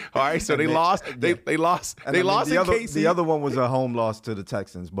 okay. All right, so they lost. They lost. They lost in KC. The other one was a home loss to the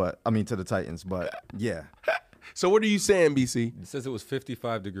Titans, but yeah. So what are you saying, BC? It says it was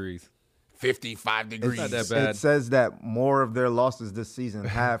 55 degrees. 55 degrees. It's not that bad. It says that more of their losses this season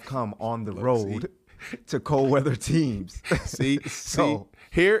have come on the road to cold weather teams. See,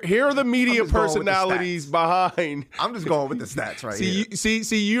 here are the media personalities behind. I'm just going with the stats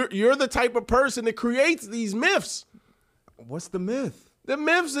here. You're the type of person that creates these myths. What's the myth? The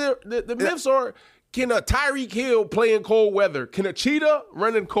myths are, can a Tyreek Hill play in cold weather? Can a cheetah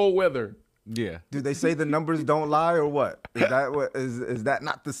run in cold weather? Yeah. Do they say the numbers don't lie or what? Is that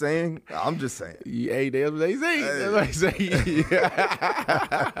not the saying? I'm just saying. Hey, that's what they say. That's what they say.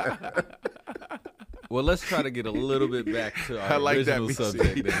 Well, let's try to get a little bit back to our original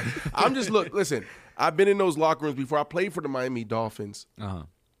subject. Listen, I've been in those locker rooms before. I played for the Miami Dolphins. Uh-huh.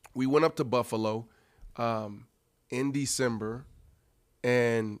 We went up to Buffalo in December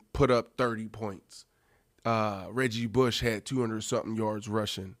and put up 30 points. Reggie Bush had 200-something yards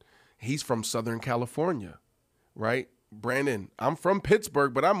rushing. He's from Southern California, right? Brandon, I'm from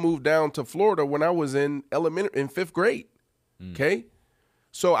Pittsburgh, but I moved down to Florida when I was in fifth grade, okay?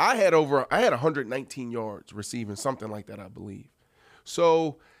 So I had 119 yards receiving, something like that, I believe.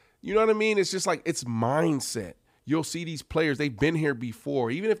 So, you know what I mean? It's just like, it's mindset. You'll see these players, they've been here before.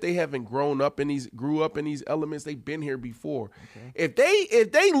 Even if they haven't grew up in these elements, they've been here before. Okay.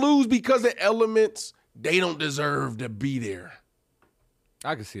 If they lose because of elements, they don't deserve to be there.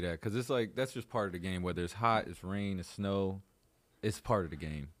 I can see that because it's like that's just part of the game. Whether it's hot, it's rain, it's snow, it's part of the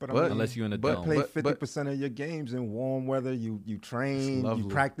game. But unless you're in a dome. Play 50% of your games in warm weather. You train, you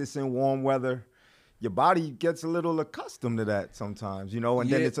practice in warm weather. Your body gets a little accustomed to that sometimes, and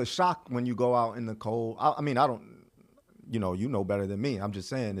then it's a shock when you go out in the cold. I don't, you know better than me. I'm just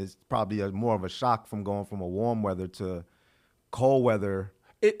saying it's probably more of a shock from going from a warm weather to cold weather.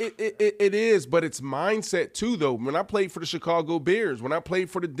 It is, but it's mindset too, though. When I played for the Chicago Bears, when I played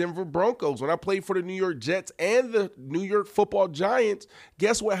for the Denver Broncos, when I played for the New York Jets and the New York Football Giants,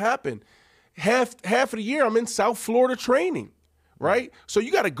 guess what happened? Half of the year I'm in South Florida training. Right? So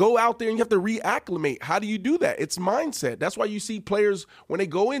you got to go out there and you have to reacclimate. How do you do that? It's mindset. That's why you see players when they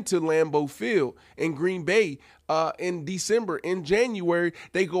go into Lambeau Field in Green Bay in December, in January,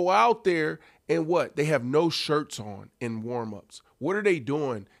 they go out there and what? They have no shirts on in warm-ups. What are they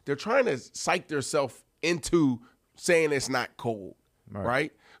doing? They're trying to psych themselves into saying it's not cold,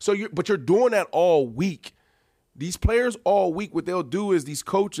 right? So you're doing that all week. These players all week, what they'll do is these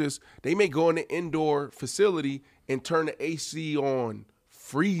coaches, they may go in the indoor facility and turn the AC on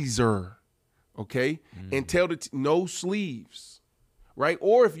freezer, okay? And tell no sleeves, right?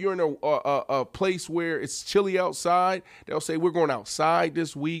 Or if you're in a place where it's chilly outside, they'll say, we're going outside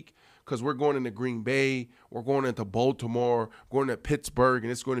this week because we're going into Green Bay, we're going into Baltimore, going to Pittsburgh,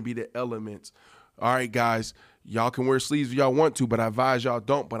 and it's going to be the elements. All right, guys, y'all can wear sleeves if y'all want to, but I advise y'all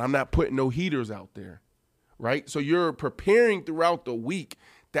don't. But I'm not putting no heaters out there, right? So you're preparing throughout the week.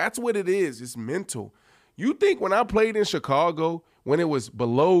 That's what it is. It's mental. You think when I played in Chicago, when it was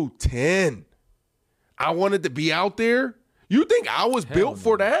below 10, I wanted to be out there? You think I was built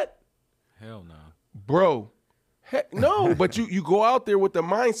for that? Hell no. Bro, no, but you go out there with the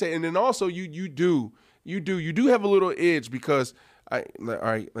mindset, and then also you do have a little edge because all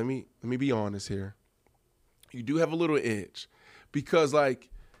right, let me be honest here. You do have a little edge because like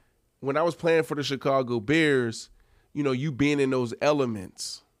when I was playing for the Chicago Bears, you being in those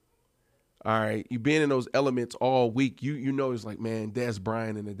elements. All right, you being in those elements all week, you know it's like, man, Des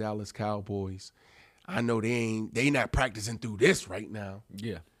Bryant and the Dallas Cowboys, I know they not practicing through this right now.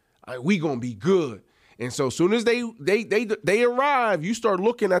 Yeah. We gonna be good. And so as soon as they arrive, you start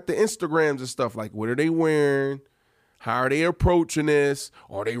looking at the Instagrams and stuff like, what are they wearing? How are they approaching this?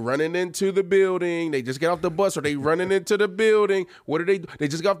 Are they running into the building? They just get off the bus. Are they running into the building? What are they? They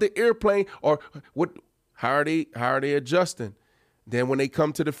just got off the airplane. Or what? How are they adjusting? Then when they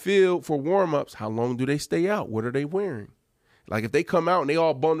come to the field for warm-ups, how long do they stay out? What are they wearing? Like if they come out and they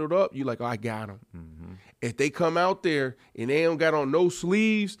all bundled up, you like, oh, I got them. Mm-hmm. If they come out there and they don't got on no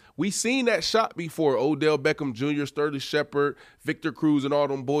sleeves, we seen that shot before. Odell Beckham Jr., Sterling Shepard, Victor Cruz, and all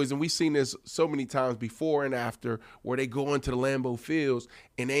them boys. And we seen this so many times before and after where they go into the Lambeau Fields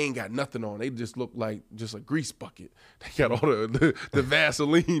and they ain't got nothing on. They just look like just a grease bucket. They got all the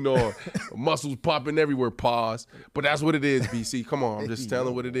Vaseline on, muscles popping everywhere, pause. But that's what it is, BC. Come on, I'm just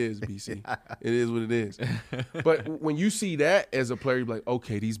telling what it is, BC. It is what it is. But when you see that as a player, you're like,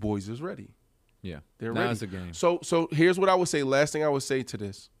 okay, these boys is ready. Yeah, they're now ready. it's a game. So here's what I would say. Last thing I would say to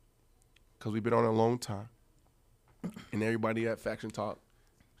this, because we've been on a long time, and everybody at Faction Talk,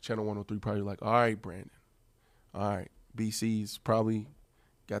 Channel 103, probably like, all right, Brandon, all right, BC's probably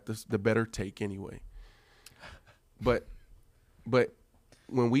got the better take anyway. But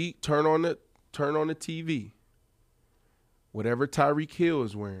when we turn on the TV, whatever Tyreek Hill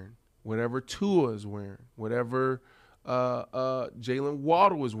is wearing, whatever Tua is wearing, whatever Jalen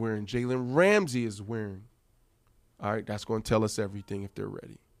Waddle is wearing, Jalen Ramsey is wearing. All right, that's going to tell us everything if they're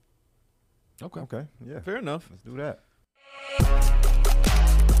ready. Okay. Yeah. Fair enough. Let's do that.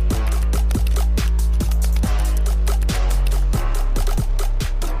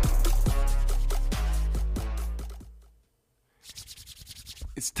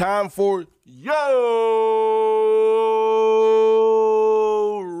 It's time for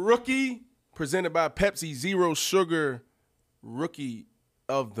Rookie, presented by Pepsi Zero Sugar, Rookie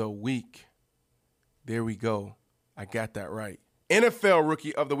of the Week. There we go. I got that right. NFL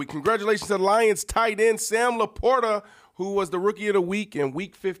Rookie of the Week. Congratulations to Lions tight end Sam Laporta, who was the Rookie of the Week in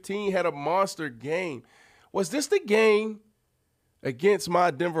Week 15, had a monster game. Was this the game against my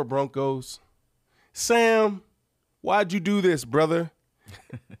Denver Broncos? Sam, why'd you do this, brother?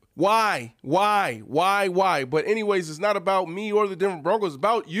 Why? But anyways, it's not about me or the Denver Broncos. It's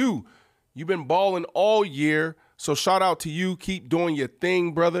about you. You've been balling all year, so shout out to you. Keep doing your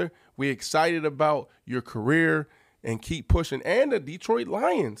thing, brother. We're excited about your career and keep pushing. And the Detroit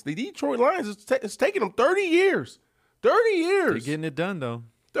Lions. The Detroit Lions, it's taking them 30 years. 30 years. They're getting it done, though.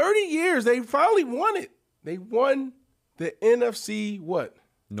 30 years. They finally won it. They won the NFC what?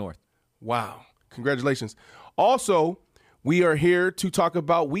 North. Wow. Congratulations. Also, we are here to talk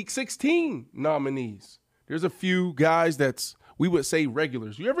about Week 16 nominees. There's a few guys that's, we would say,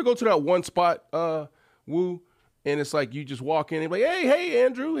 regulars. You ever go to that one spot, Woo, and it's like you just walk in and like, hey,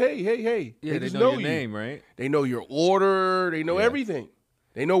 Andrew, hey. Yeah, they know your name, right? They know your order. They know everything.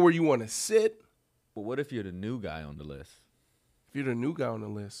 They know where you want to sit. But what if you're the new guy on the list? If you're the new guy on the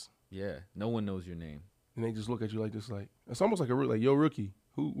list. Yeah, no one knows your name. And they just look at you like this, like, it's almost like yo, rookie,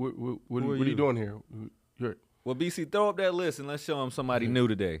 what are you doing here? Well, BC, throw up that list and let's show them somebody new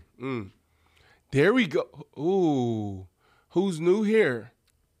today. There we go. Ooh, who's new here?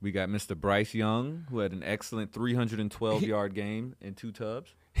 We got Mr. Bryce Young, who had an excellent 312-yard game in 2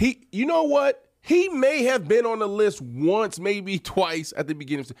 tubs. You know what? He may have been on the list once, maybe twice at the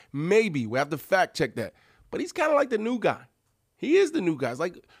beginning. Maybe. We have to fact check that. But he's kind of like the new guy. He is the new guy. It's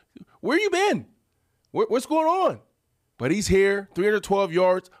like, where you been? What's going on? But he's here, 312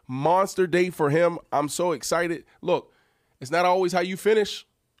 yards, monster day for him. I'm so excited. Look, it's not always how you finish.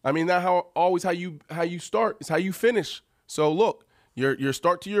 I mean, not always how you start. It's how you finish. So look, your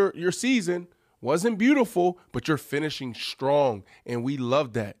start to your season wasn't beautiful, but you're finishing strong, and we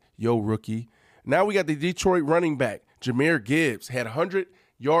love that, yo, rookie. Now we got the Detroit running back, Jahmyr Gibbs, had 100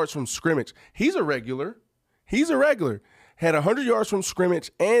 yards from scrimmage. He's a regular. Had 100 yards from scrimmage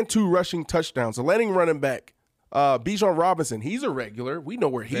and 2 rushing touchdowns. The leading running back, Bijan Robinson, he's a regular. We know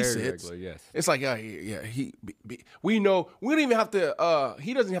where he sits. Regular, yes. It's like, we know. We don't even have to.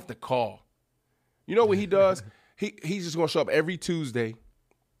 He doesn't have to call. You know what he does? He's just going to show up every Tuesday,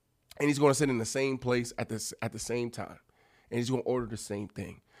 and he's going to sit in the same place at the same time, and he's going to order the same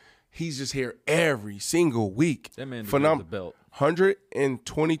thing. He's just here every single week. That man deserves a belt.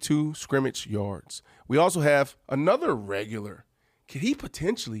 122 scrimmage yards. We also have another regular. Could he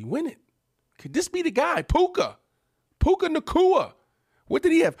potentially win it? Could this be the guy? Puka Nacua. What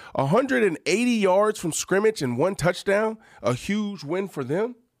did he have? 180 yards from scrimmage and 1 touchdown. A huge win for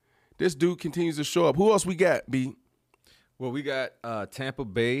them. This dude continues to show up. Who else we got, B? Well, we got Tampa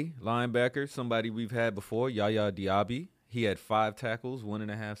Bay linebacker, somebody we've had before, Yaya Diaby. He had 5 tackles,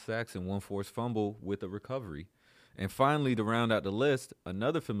 1.5 sacks, and 1 forced fumble with a recovery. And finally, to round out the list,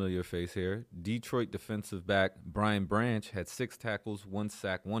 another familiar face here, Detroit defensive back Brian Branch had 6 tackles, 1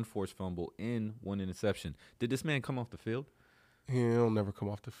 sack, 1 forced fumble, and 1 interception. Did this man come off the field? He'll never come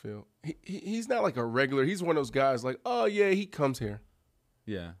off the field. He's not like a regular. He's one of those guys like, oh, yeah, he comes here.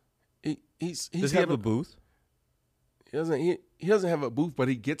 Yeah. Does he have a booth? He doesn't have a booth, but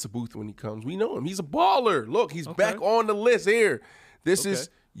he gets a booth when he comes. We know him. He's a baller. Look, he's back on the list here. This is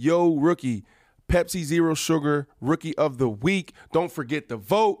Yo Rookie, Pepsi Zero Sugar Rookie of the Week. Don't forget to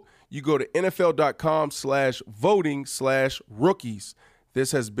vote. You go to NFL.com/voting/rookies.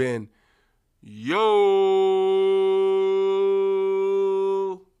 This has been Yo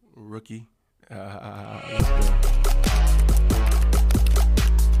Rookie. Let's go.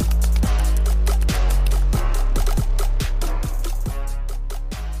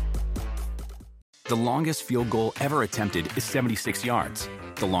 The longest field goal ever attempted is 76 yards.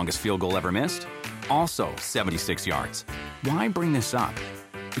 The longest field goal ever missed? Also 76 yards. Why bring this up?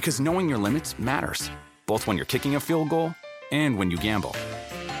 Because knowing your limits matters, both when you're kicking a field goal and when you gamble.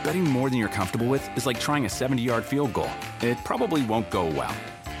 Betting more than you're comfortable with is like trying a 70-yard field goal. It probably won't go well.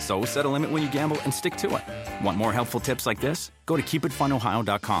 So set a limit when you gamble and stick to it. Want more helpful tips like this? Go to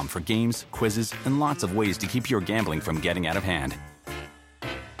keepitfunohio.com for games, quizzes, and lots of ways to keep your gambling from getting out of hand.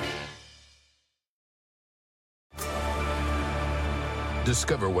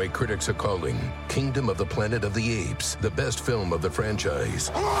 Discover why critics are calling Kingdom of the Planet of the Apes the best film of the franchise.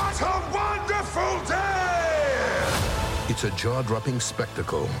 What a wonderful day! It's a jaw-dropping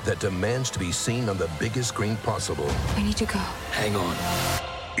spectacle that demands to be seen on the biggest screen possible. I need to go. Hang on.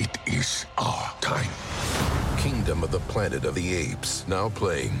 It is our time. Kingdom of the Planet of the Apes. Now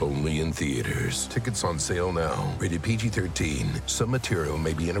playing only in theaters. Tickets on sale now. Rated PG-13. Some material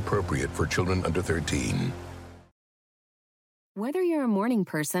may be inappropriate for children under 13. Whether you're a morning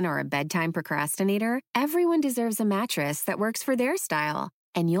person or a bedtime procrastinator, everyone deserves a mattress that works for their style.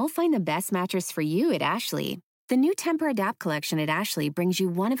 And you'll find the best mattress for you at Ashley. The new Temper-Adapt collection at Ashley brings you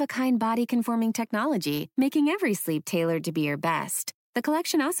one-of-a-kind body-conforming technology, making every sleep tailored to be your best. The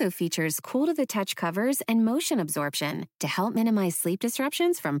collection also features cool-to-the-touch covers and motion absorption to help minimize sleep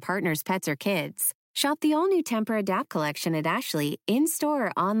disruptions from partners, pets, or kids. Shop the all-new Temper-Adapt collection at Ashley, in-store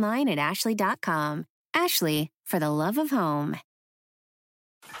or online at ashley.com. Ashley, for the love of home.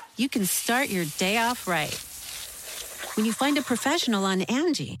 You can start your day off right when you find a professional on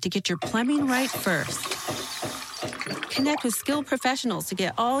Angie to get your plumbing right first. Connect with skilled professionals to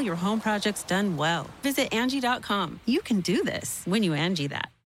get all your home projects done well. Visit Angie.com. You can do this when you Angie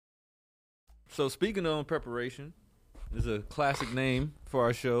that. So speaking of preparation, there's a classic name for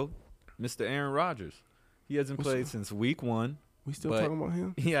our show, Mr. Aaron Rodgers. He hasn't played since week 1. We still talking about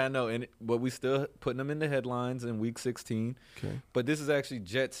him? Yeah, I know, but we still putting him in the headlines in week 16. Okay. But this is actually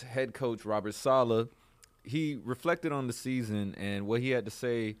Jets head coach Robert Saleh. He reflected on the season, and what he had to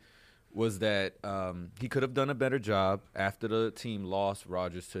say was that he could have done a better job after the team lost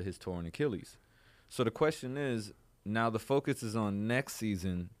Rodgers to his torn Achilles. So the question is, now the focus is on next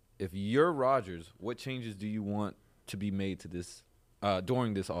season. If you're Rodgers, what changes do you want to be made to this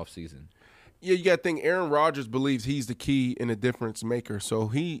during this offseason? Yeah, you got to think Aaron Rodgers believes he's the key and a difference maker. So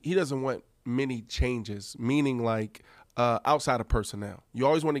he doesn't want many changes, meaning like outside of personnel. You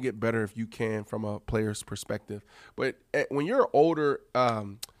always want to get better if you can from a player's perspective. But when you're older,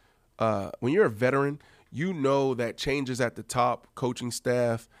 when you're a veteran, you know that changes at the top, coaching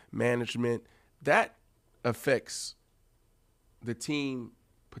staff, management, that affects the team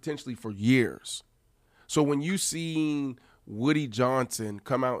potentially for years. So when you see Woody Johnson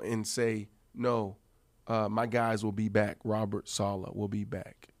come out and say, no, my guys will be back. Robert Saleh will be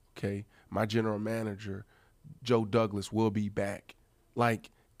back, okay? My general manager, Joe Douglas, will be back. Like,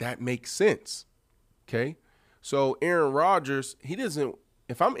 that makes sense, okay? So Aaron Rodgers,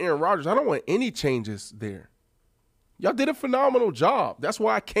 if I'm Aaron Rodgers, I don't want any changes there. Y'all did a phenomenal job. That's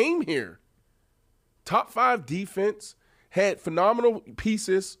why I came here. Top 5 defense, had phenomenal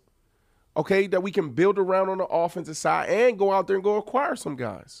pieces, okay, that we can build around on the offensive side and go out there and go acquire some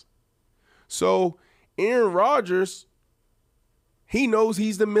guys. So Aaron Rodgers, he knows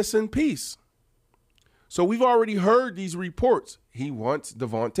he's the missing piece. So we've already heard these reports. He wants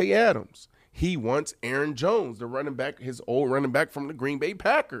Devontae Adams. He wants Aaron Jones, the running back, his old running back from the Green Bay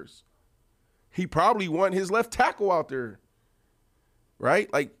Packers. He probably wants his left tackle out there,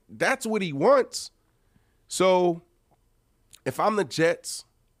 right? Like, that's what he wants. So if I'm the Jets,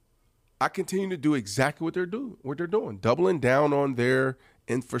 I continue to do exactly what they're doing, doubling down on their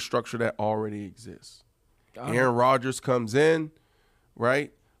infrastructure that already exists. Aaron Rodgers comes in,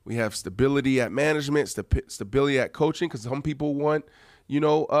 right? We have stability at management, stability at coaching, because some people want,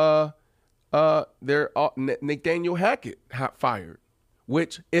 Nathaniel Hackett fired.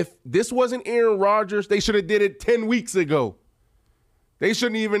 Which, if this wasn't Aaron Rodgers, they should have did it 10 weeks ago. They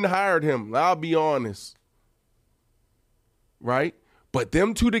shouldn't even hired him. I'll be honest. Right? But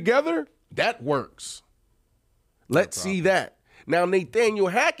them two together, that works. Let's see that. Now, Nathaniel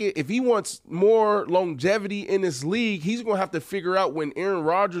Hackett, if he wants more longevity in this league, he's going to have to figure out when Aaron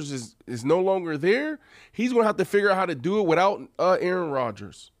Rodgers is no longer there, he's going to have to figure out how to do it without Aaron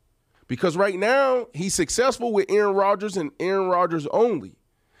Rodgers. Because right now, he's successful with Aaron Rodgers and Aaron Rodgers only.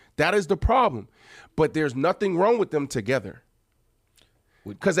 That is the problem. But there's nothing wrong with them together.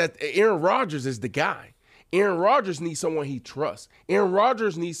 Because Aaron Rodgers is the guy. Aaron Rodgers needs someone he trusts. Aaron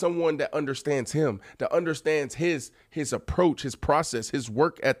Rodgers needs someone that understands him, that understands his approach, his process, his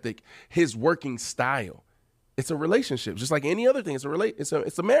work ethic, his working style. It's a relationship, just like any other thing. It's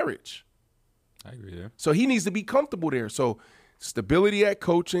a marriage. I agree there. So he needs to be comfortable there. So stability at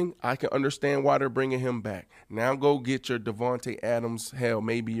coaching, I can understand why they're bringing him back. Now go get your Devontae Adams, hell,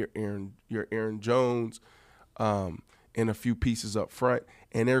 maybe your Aaron Jones, and a few pieces up front,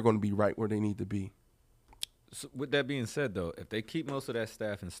 and they're going to be right where they need to be. So with that being said, though, if they keep most of that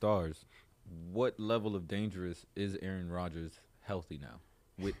staff and stars, what level of dangerous is Aaron Rodgers healthy now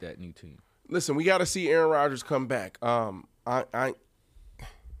with that new team? Listen, we got to see Aaron Rodgers come back. Aaron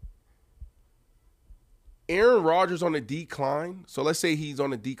Rodgers on a decline. So let's say he's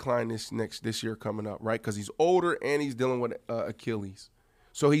on a decline this year coming up, right? Because he's older and he's dealing with Achilles.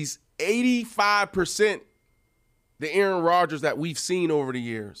 So he's 85% the Aaron Rodgers that we've seen over the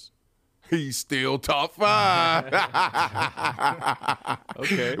years. He's still top 5.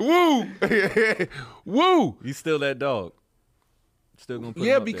 Okay. Woo. Woo. He's still that dog. Still gonna put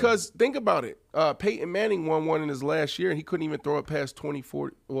him up because think about it. Peyton Manning won one in his last year, and he couldn't even throw it past 40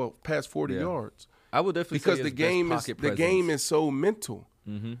 yards. I would definitely because say the game is so mental.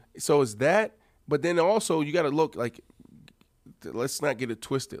 Mm-hmm. So it's that, but then also you got to look like. Let's not get it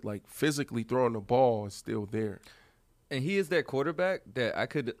twisted. Like physically throwing the ball is still there, and he is that quarterback that I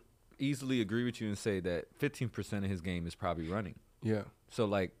could easily agree with you and say that 15% of his game is probably running. Yeah. So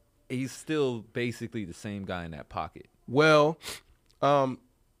like he's still basically the same guy in that pocket. Well, no,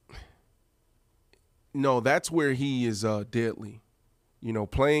 that's where he is deadly. You know,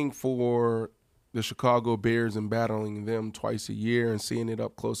 playing for the Chicago Bears and battling them twice a year and seeing it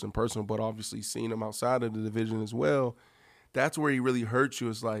up close and personal, but obviously seeing them outside of the division as well. That's where he really hurts you.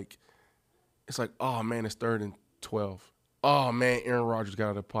 It's like, oh man, it's 3rd and 12. Oh man, Aaron Rodgers got out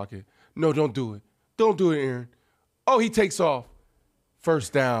of the pocket. No, don't do it. Don't do it, Aaron. Oh, he takes off.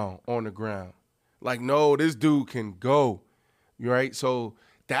 1st down on the ground. Like, no, this dude can go. Right? So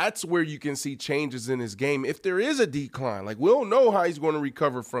that's where you can see changes in his game. If there is a decline, like we don't know how he's going to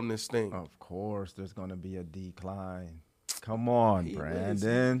recover from this thing. Of course, there's going to be a decline. Come on,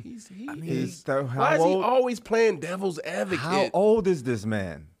 Brandon. Why is he always playing devil's advocate? How old is this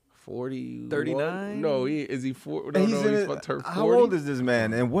man? 40, 39? No, is he 40? No, he's about to turn 40. How old is this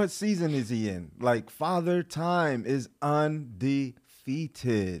man, and what season is he in? Like, Father Time is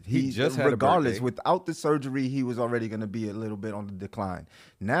undefeated. He just had regardless, a birthday. without the surgery, he was already going to be a little bit on the decline.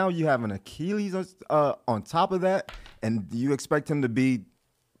 Now you have an Achilles on top of that, and you expect him to be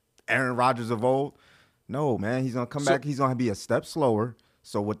Aaron Rodgers of old? No, man, he's going to come back. He's going to be a step slower.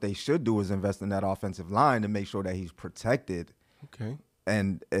 So what they should do is invest in that offensive line to make sure that he's protected. Okay.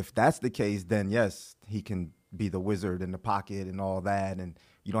 And if that's the case, then yes, he can be the wizard in the pocket and all that, and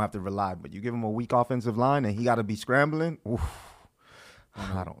you don't have to rely. But you give him a weak offensive line, and he got to be scrambling. Oof,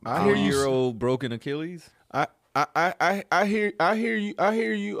 I don't. I hear you. 2-year-old broken Achilles. I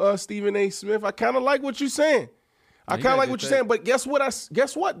hear you, Stephen A. Smith. I kind of like what you're saying. But guess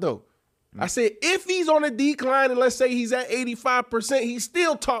what though? I said if he's on a decline and let's say he's at 85%, he's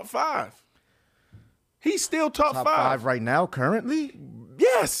still top 5. He's still top 5 right now, currently.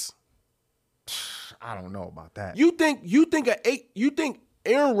 Yes. I don't know about that. You think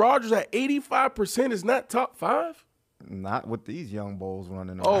Aaron Rodgers at 85% is not top 5? Not with these young bulls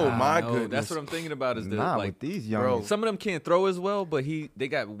running around. Oh my goodness. That's what I'm thinking about. Is Not like with these young. some of them can't throw as well, but they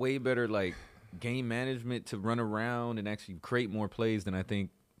got way better like game management to run around and actually create more plays than I think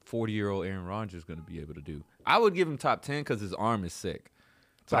 40-year-old Aaron Rodgers is going to be able to do. I would give him top 10 because his arm is sick.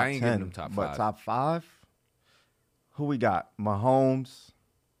 But I ain't 10, giving him top 5. But top 5? Who we got? Mahomes,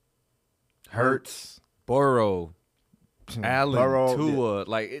 Hurts, Burrow, Allen, Tua. Yeah.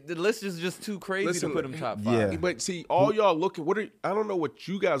 Like, the list is just too crazy to put him top 5. Yeah. But see, all y'all looking, I don't know what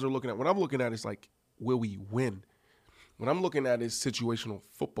you guys are looking at. What I'm looking at is like, will we win? What I'm looking at is situational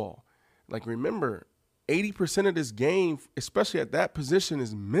football. Like, remember, 80% of this game, especially at that position,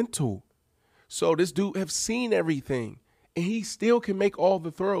 is mental. So this dude have seen everything. and he still can make all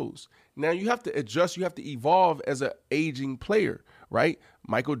the throws. Now you have to adjust. You have to evolve as an aging player, right?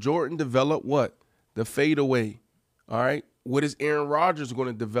 Michael Jordan developed what? The fadeaway, all right? What is Aaron Rodgers going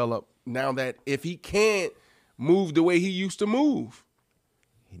to develop now that if he can't move the way he used to move?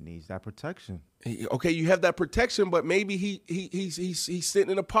 He needs that protection. Okay, you have that protection, but maybe he's sitting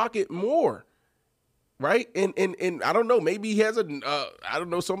in the pocket more, right? And I don't know, maybe he has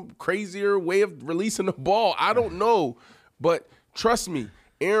some crazier way of releasing the ball. I don't know, but trust me,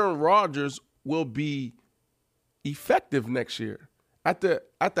 Aaron Rodgers will be effective next year at the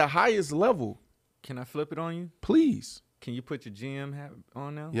highest level. Can I flip it on you? Please. Can you put your GM hat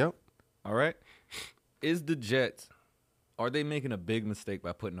on now? Yep. All right. Is the Jets, are they making a big mistake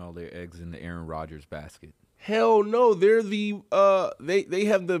by putting all their eggs in the Aaron Rodgers basket? Hell no. They're the they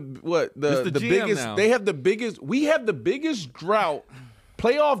have the biggest now. They have the biggest we have the biggest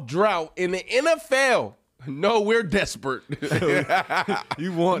playoff drought in the NFL. No, we're desperate.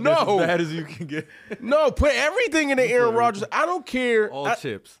 You want this as bad as you can get. No, put everything in the Aaron Rodgers. I don't care. All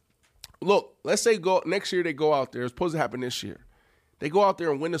chips. Look, let's say next year they go out there. It's supposed to happen this year. They go out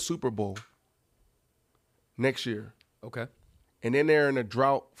there and win the Super Bowl next year. Okay. And then they're in a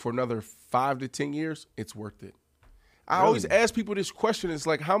drought for another 5 to 10 years. It's worth it. I always ask people this question. It's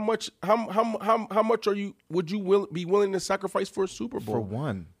like, how much would you be willing to sacrifice for a Super Bowl? For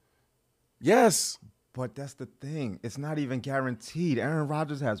one. Yes. But that's the thing. It's not even guaranteed. Aaron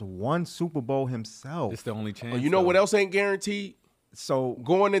Rodgers has one Super Bowl himself. It's the only chance. Oh, you know what else ain't guaranteed? So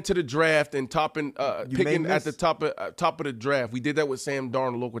going into the draft and picking at the top of the draft. We did that with Sam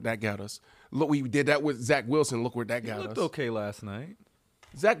Darnold. Look what that got us. Look, we did that with Zach Wilson. Look where that got us. He looked okay last night.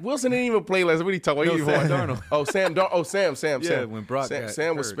 Zach Wilson didn't even play last night. What are you talking about? No, Sam Darnold. Oh, Sam Darnold. Oh, Sam. Yeah, when Brock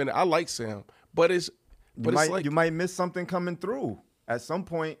Sam was spinning. I like Sam. But it's like you might miss something coming through at some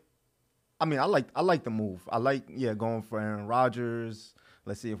point. I mean, I like the move. I like going for Aaron Rodgers.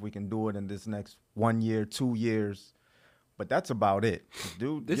 Let's see if we can do it in this next 1 year, 2 years. But that's about it,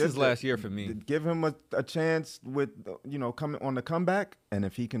 dude. This is last year for me. Give him a chance with coming on the comeback, and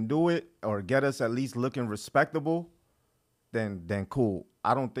if he can do it or get us at least looking respectable, then cool.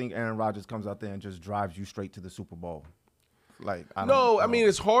 I don't think Aaron Rodgers comes out there and just drives you straight to the Super Bowl. Like I mean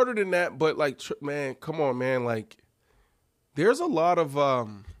it's harder than that, but like man, come on, man. Like there's a lot of I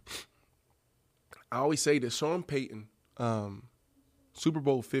always say this. Sean Payton, Super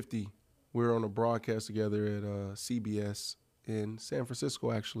Bowl 50. We were on a broadcast together at CBS in San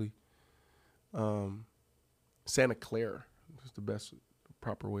Francisco, actually. Santa Clara is the best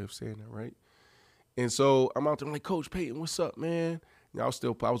proper way of saying that, right? And so I'm out there, I'm like, Coach Payton, what's up, man? And I was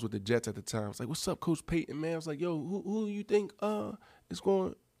with the Jets at the time. I was like, what's up, Coach Payton, man? I was like, yo, who you think can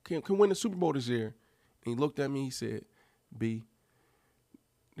win the Super Bowl this year? And he looked at me, he said, B,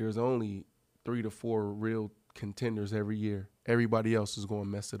 there's only 3 to 4 real contenders every year. Everybody else is going to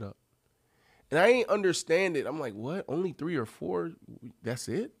mess it up. And I ain't understand it. I'm like, what? Only 3 or 4? That's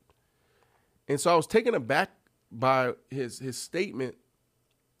it? And so I was taken aback by his statement.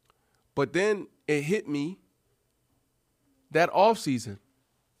 But then it hit me that offseason,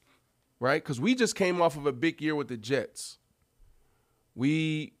 right? Because we just came off of a big year with the Jets.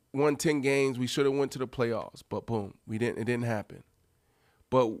 We won 10 games. We should have went to the playoffs. But boom, we didn't. It didn't happen.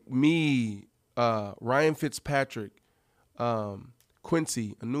 But me, Ryan Fitzpatrick,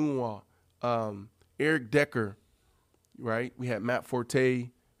 Quincy Enunwa, Eric Decker, right? We had Matt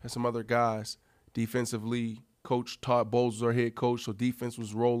Forte and some other guys defensively. Coach Todd Bowles was our head coach, so defense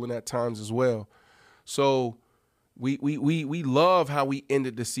was rolling at times as well. So we love how we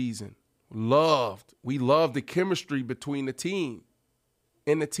ended the season. We loved the chemistry between the team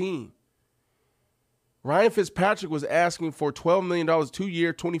and the team. Ryan Fitzpatrick was asking for $12 million, 2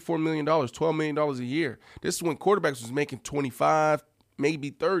 year, $24 million, $12 million a year. This is when quarterbacks was making 25,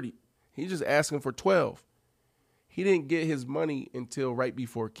 maybe 30. He's just asking for 12. He didn't get his money until right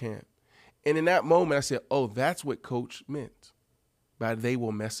before camp. And in that moment, I said, oh, that's what Coach meant by they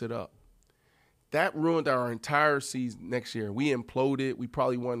will mess it up. That ruined our entire season next year. We imploded. We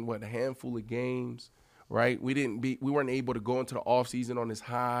probably won, a handful of games, right? We weren't able to go into the offseason on this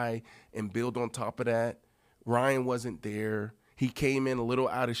high and build on top of that. Ryan wasn't there. He came in a little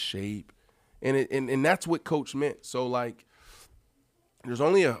out of shape. And that's what Coach meant. So, like, there's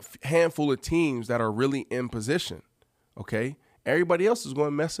only a handful of teams that are really in position, okay? Everybody else is going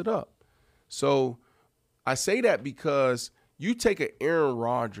to mess it up. So I say that because you take an Aaron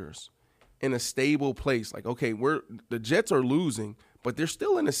Rodgers in a stable place. Like, okay, the Jets are losing, but they're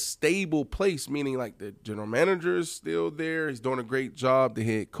still in a stable place, meaning like the general manager is still there. He's doing a great job. The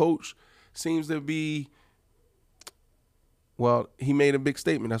head coach seems to be, well, he made a big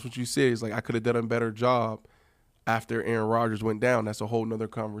statement. That's what you said. He's like, I could have done a better job. after Aaron Rodgers went down. That's a whole nother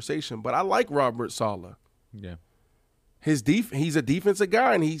conversation. But I like Robert Saleh. Yeah. He's a defensive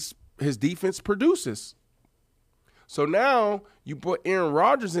guy, and his defense produces. So now you put Aaron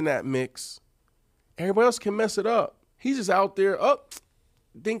Rodgers in that mix. Everybody else can mess it up. He's just out there,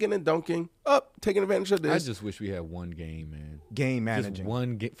 dinking and dunking, taking advantage of this. I just wish we had one game, man. Game managing. Just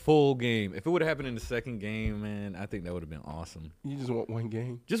one full game. If it would have happened in the second game, man, I think that would have been awesome. You just want one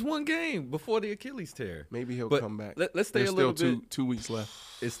game? Just one game before the Achilles tear. Maybe he'll come back. Let's stay There's a little still bit. 2 weeks left.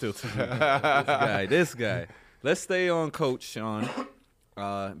 It's still 2 weeks. This guy. Let's stay on Coach Sean.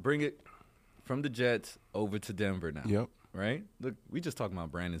 Bring it from the Jets over to Denver now. Yep. Right? Look, we just talking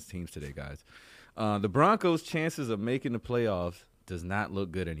about Brandon's teams today, guys. The Broncos' chances of making the playoffs does not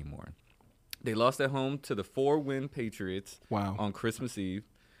look good anymore. They lost at home to the 4-win Patriots on Christmas Eve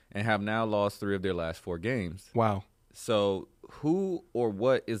and have now lost 3 of their last 4 games. Wow. So who or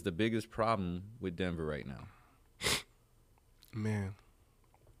what is the biggest problem with Denver right now? Man.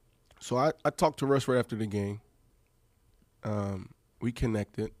 So I talked to Russ right after the game. We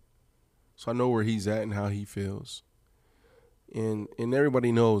connected. So I know where he's at and how he feels. And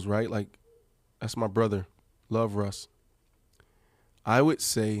everybody knows, right? Like, that's my brother. Love Russ. I would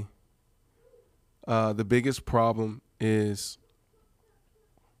say the biggest problem is,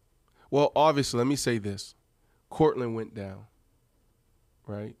 well, obviously, let me say this. Cortland went down,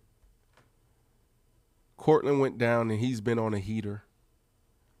 right? Cortland went down, and he's been on a heater.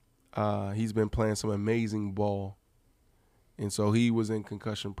 He's been playing some amazing ball. And so he was in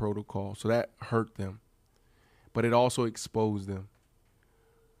concussion protocol. So that hurt them. But it also exposed them.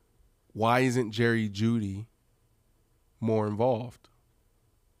 Why isn't Jerry Jeudy more involved?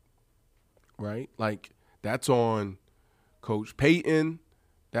 Right? Like, that's on Coach Payton.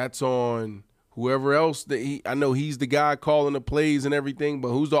 That's on whoever else. I know he's the guy calling the plays and everything, but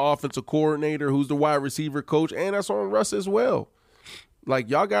who's the offensive coordinator? Who's the wide receiver coach? And that's on Russ as well. Like,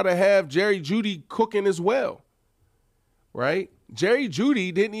 y'all got to have Jerry Jeudy cooking as well. Right? Jerry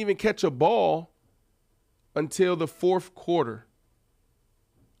Jeudy didn't even catch a ball until the 4th quarter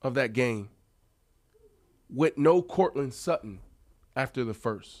of that game with no Cortland Sutton after the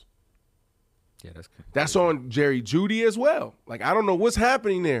first. Yeah, that's on Jerry Jeudy as well. Like, I don't know what's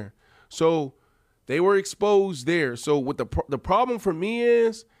happening there. So they were exposed there. So what the problem for me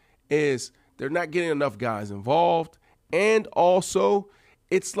is they're not getting enough guys involved. And also,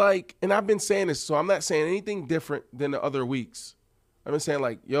 it's like, and I've been saying this, so I'm not saying anything different than the other weeks. I've been saying,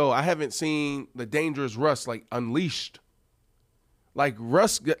 like, I haven't seen the dangerous Russ, like, unleashed. Like,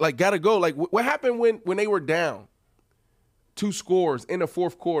 Russ, like, got to go. Like, what happened when they were down 2 scores in the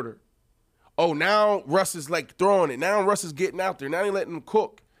 4th quarter? Oh, now Russ is, like, throwing it. Now Russ is getting out there. Now they letting him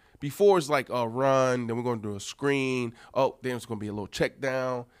cook. Before it's like a run, then we're going to do a screen. Oh, then it's going to be a little check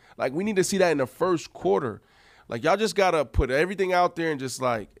down. Like, we need to see that in the 1st quarter. Like, y'all just got to put everything out there and just,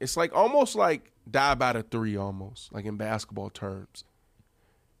 like, it's like almost like die by the 3 almost, like in basketball terms.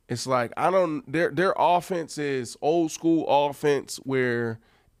 It's like, their offense is old school offense where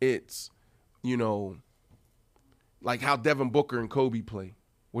it's, like how Devin Booker and Kobe play,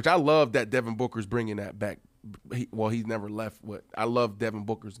 which I love that Devin Booker's bringing that back. He's never left. I love Devin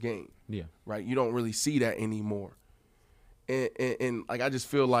Booker's game. Yeah. Right. You don't really see that anymore. And like, I just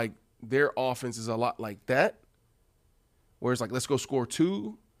feel like their offense is a lot like that. Where it's like, let's go score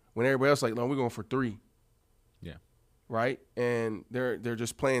 2, when everybody else like, no, we're going for 3. Yeah. Right? And they're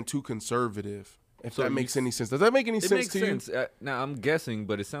just playing too conservative. If that makes any sense. Does that make any sense to you? It makes sense. Now, I'm guessing,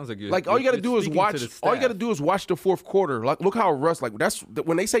 but it sounds like you're like, all you got to do is watch. All you got to do is watch the 4th quarter. Like, look how Russ, like, that's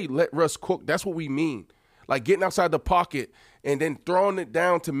when they say let Russ cook, that's what we mean. Like, getting outside the pocket and then throwing it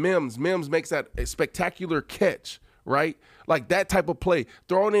down to Mims. Mims makes that a spectacular catch. Right? Like that type of play.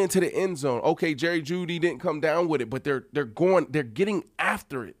 Throwing it into the end zone. Okay, Jerry Jeudy didn't come down with it, but they're getting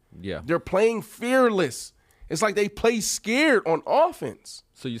after it. Yeah. They're playing fearless. It's like they play scared on offense.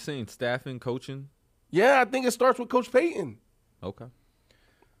 So you're saying staffing, coaching? Yeah, I think it starts with Coach Payton. Okay.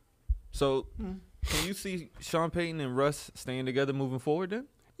 So can you see Sean Payton and Russ staying together moving forward then?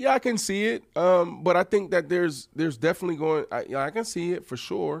 Yeah, I can see it. But I think that there's definitely going I can see it for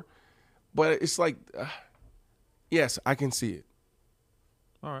sure. But it's like yes, I can see it.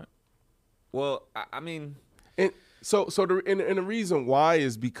 All right. Well, I mean, and the reason why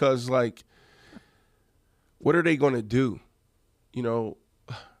is because, like, what are they going to do?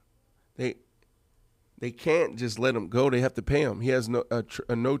 They can't just let him go. They have to pay him. He has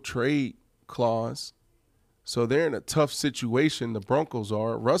a no trade clause, so they're in a tough situation. The Broncos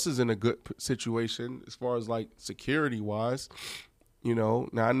are. Russ is in a good situation as far as, like, security wise. Now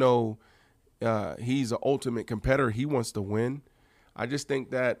I know. He's an ultimate competitor. He wants to win. I just think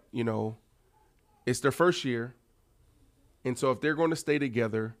that, it's their first year. And so if they're going to stay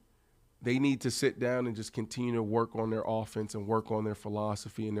together, they need to sit down and just continue to work on their offense and work on their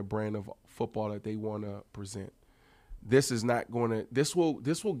philosophy and their brand of football that they want to present. This is not going to – this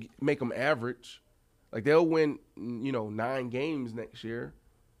will make them average. Like, they'll win, 9 games next year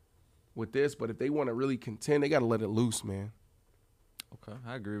with this. But if they want to really contend, they got to let it loose, man. Okay,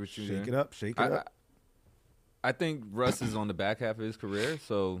 I agree with you. Shake it up. I think Russ is on the back half of his career,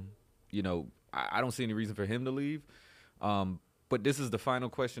 so, I don't see any reason for him to leave. But this is the final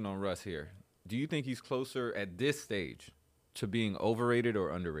question on Russ here. Do you think he's closer at this stage to being overrated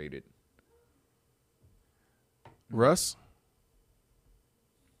or underrated? Russ?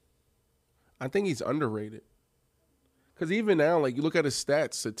 I think he's underrated. Because even now, like, you look at his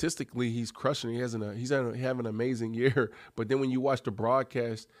stats, statistically, he's crushing. He's having an amazing year. But then when you watch the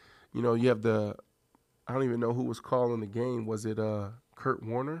broadcast, you have I don't even know who was calling the game. Was it Kurt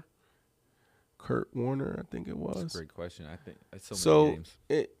Warner? Kurt Warner, I think it was. That's a great question. I think it's so many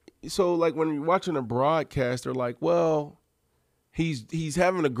games. So like when you're watching a broadcast, they're like, well, he's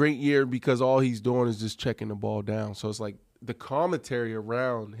having a great year because all he's doing is just checking the ball down. So it's like the commentary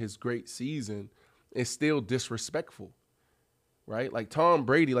around his great season is still disrespectful, right? Like Tom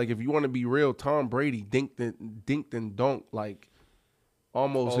Brady, like if you want to be real, Tom Brady dinked and dunked like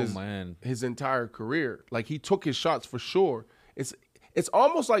almost his entire career. Like he took his shots for sure. It's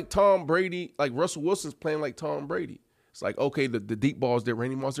almost like Tom Brady, like Russell Wilson's playing like Tom Brady. It's like, okay, the deep ball's there,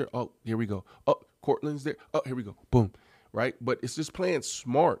 Randy Moss there. Oh, here we go. Oh, Cortland's there. Oh, here we go. Boom. Right? But it's just playing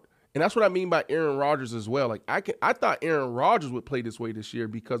smart. And that's what I mean by Aaron Rodgers as well. Like I thought Aaron Rodgers would play this way this year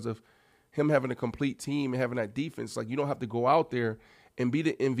because of him having a complete team and having that defense. Like you don't have to go out there and be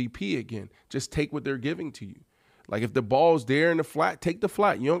the MVP again. Just take what they're giving to you. Like if the ball's there in the flat, take the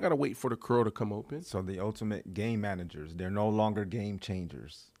flat. You don't got to wait for the curl to come open. So the ultimate game managers, they're no longer game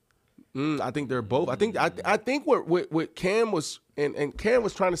changers. I think they're both. I think what Cam was and Cam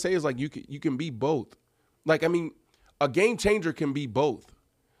was trying to say is like you can be both. Like I mean, a game changer can be both.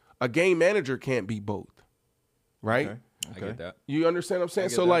 A game manager can't be both. Right? Okay. I get that. You understand what I'm saying?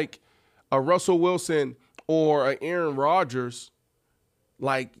 So like a Russell Wilson or an Aaron Rodgers,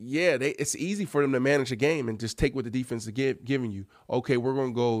 like, yeah, it's easy for them to manage a game and just take what the defense is giving you. Okay, we're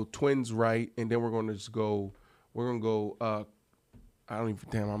going to go twins right, and then we're going to go,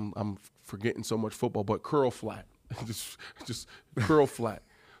 I'm forgetting so much football, but curl flat. just curl flat.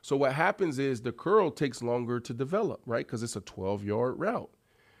 So what happens is the curl takes longer to develop, right, because it's a 12-yard route.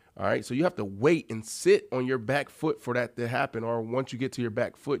 All right, so you have to wait and sit on your back foot for that to happen, or once you get to your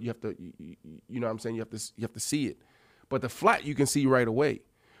back foot, you have to, you know what I'm saying, you have to see it. But the flat you can see right away.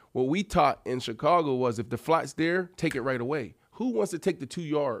 What we taught in Chicago was if the flat's there, take it right away. Who wants to take the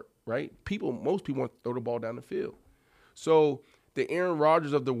 2-yard, right? Most people want to throw the ball down the field. So the Aaron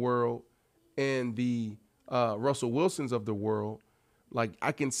Rodgers of the world and the Russell Wilsons of the world, like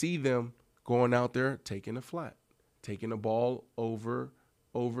I can see them going out there, taking the flat, taking the ball over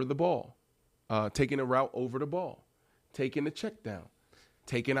the ball, taking a route over the ball, taking the check down,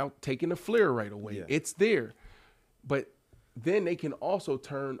 taking the flare right away. Yeah. It's there. But then they can also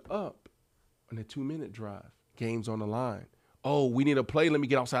turn up on a 2-minute drive. Game's on the line. Oh, we need a play. Let me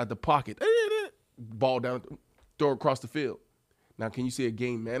get outside the pocket. Ball down, throw across the field. Now, can you see a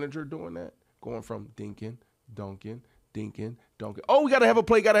game manager doing that? Going from dinking, dunking. Oh, we got to have a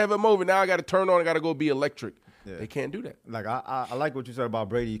play, got to have it moving. Now I got to turn on, I got to go be electric. Yeah. They can't do that. Like, I like what you said about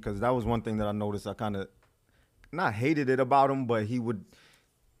Brady because that was one thing that I noticed. I kind of not hated it about him, but he would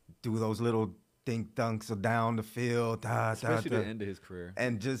do those little dink dunks down the field, especially the end of his career,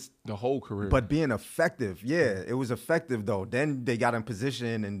 and just the whole career. But being effective, it was effective though. Then they got in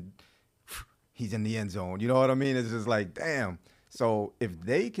position and he's in the end zone. You know what I mean? It's just like, damn. So if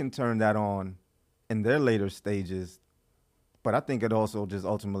they can turn that on in their later stages, but I think it also just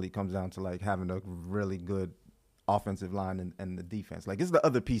ultimately comes down to like having a really good offensive line and the defense. Like it's the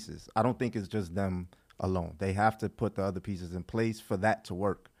other pieces. I don't think it's just them alone. They have to put the other pieces in place for that to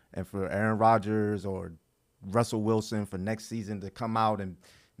work. And for Aaron Rodgers or Russell Wilson for next season to come out and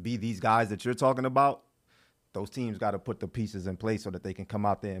be these guys that you're talking about, those teams got to put the pieces in place so that they can come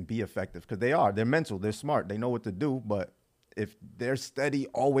out there and be effective. Because they're mental, they're smart, they know what to do. But if they're steady,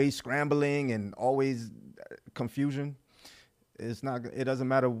 always scrambling and always confusion, it doesn't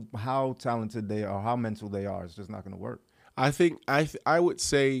matter how talented they are, how mental they are, it's just not going to work. I think I would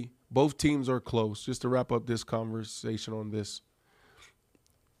say both teams are close. Just to wrap up this conversation on this,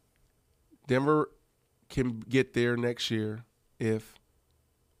 Denver can get there next year if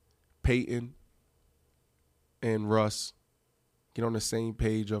Peyton and Russ get on the same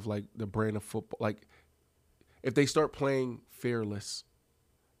page of like the brand of football. Like if they start playing fearless,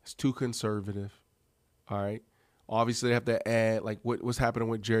 it's too conservative. All right. Obviously, they have to add, like, what's happening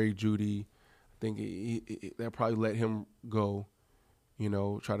with Jerry Jeudy. I think they'll probably let him go,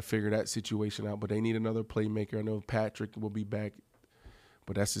 try to figure that situation out. But they need another playmaker. I know Patrick will be back,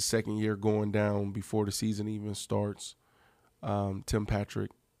 but that's his second year going down before the season even starts. Tim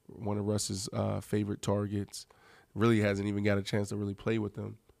Patrick, one of Russ's favorite targets, really hasn't even got a chance to really play with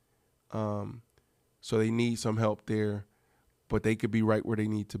them. So they need some help there, but they could be right where they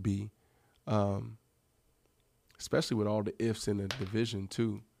need to be, especially with all the ifs in the division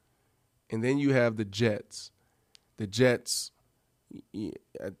too. And then you have the Jets. The Jets,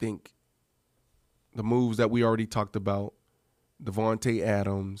 I think the moves that we already talked about, Devontae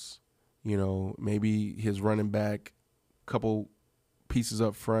Adams, maybe his running back, couple pieces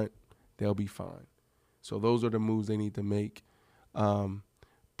up front, they'll be fine. So those are the moves they need to make.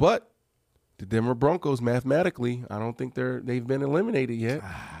 But the Denver Broncos, mathematically, I don't think they've been eliminated yet.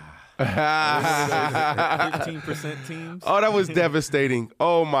 15% teams. Oh, that was devastating.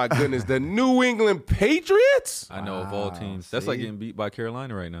 Oh, my goodness. The New England Patriots? I know, of all teams. That's like getting beat by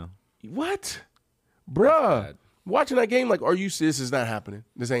Carolina right now. What? Bruh. Watching that game, like, are you serious? This is not happening.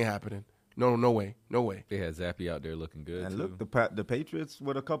 This ain't happening. No way. No way. They had Zappy out there looking good, and too. look, the Patriots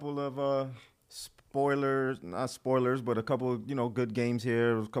with a couple of not spoilers, but a couple, good games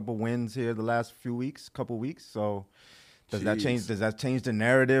here, a couple wins here the last couple weeks. So does that change the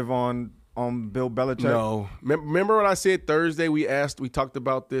narrative on Bill Belichick? No. Remember what I said Thursday? We talked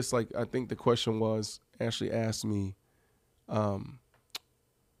about this. Like, I think the question was, Ashley asked me, what's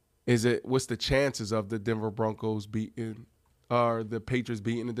the chances of the Denver Broncos beating, or the Patriots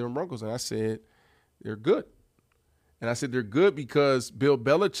beating the Denver Broncos? And I said, they're good. And I said, they're good because Bill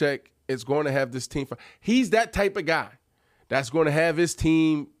Belichick is going to have this team. He's that type of guy that's going to have his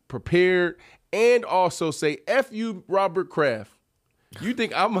team prepared and also say, F you, Robert Kraft. You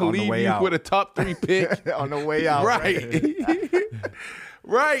think I'm going to leave you with a top 3 pick? On the way out. Right.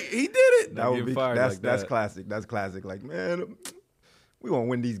 Right. He did it. That's classic. That's classic. Like, man, we won't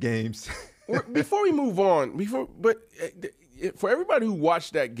win these games. Before we move on, for everybody who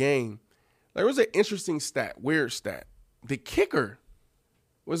watched that game, there was an interesting weird stat. The kicker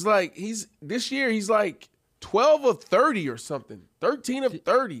was like, this year he's like 12 of 30 or something, 13 of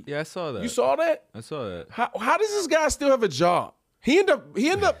 30. Yeah, I saw that. You saw that? I saw that. How does this guy still have a job? He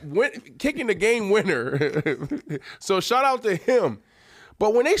ended up kicking the game winner. So shout out to him.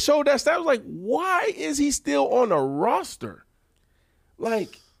 But when they showed that stat, I was like, why is he still on a roster?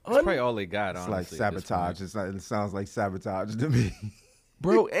 Like, that's probably all they got, honestly. It's like sabotage. It sounds like sabotage to me.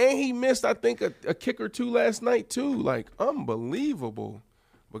 Bro, and he missed, I think, a kick or two last night, too. Like, unbelievable.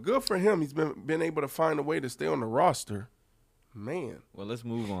 But good for him. He's been able to find a way to stay on the roster. Man. Well, let's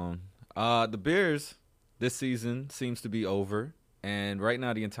move on. The Bears this season seems to be over. And right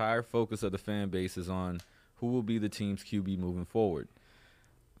now the entire focus of the fan base is on who will be the team's QB moving forward.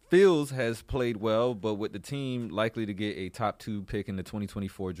 Fields has played well, but with the team likely to get a top 2 pick in the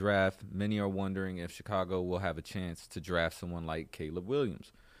 2024 draft, many are wondering if Chicago will have a chance to draft someone like Caleb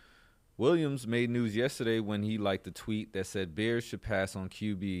Williams. Williams made news yesterday when he liked a tweet that said Bears should pass on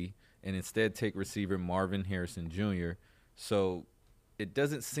QB and instead take receiver Marvin Harrison Jr. So it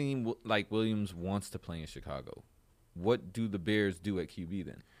doesn't seem like Williams wants to play in Chicago. What do the Bears do at QB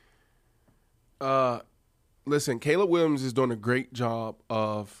then? Listen, Caleb Williams is doing a great job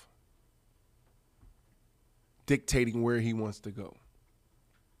of dictating where he wants to go.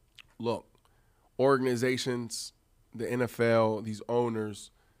 Look, organizations, the NFL, these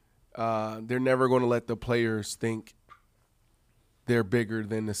owners, they're never going to let the players think they're bigger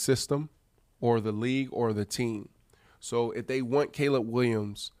than the system or the league or the team. So if they want Caleb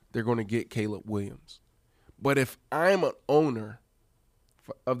Williams, they're going to get Caleb Williams. But if I'm an owner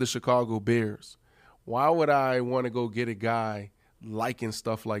of the Chicago Bears, why would I want to go get a guy liking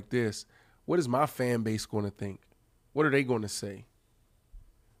stuff like this? What is my fan base going to think? What are they going to say?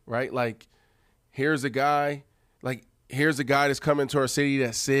 Right? Like, here's a guy that's coming to our city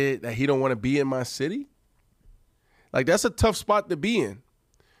that said that he don't want to be in my city. Like, that's a tough spot to be in.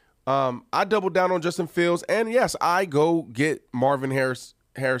 I doubled down on Justin Fields, and yes, I go get Marvin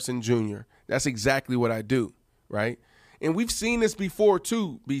Harrison Jr. That's exactly what I do, right? And we've seen this before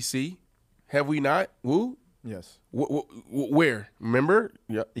too, BC. Have we not? Woo? Yes. Where? Remember?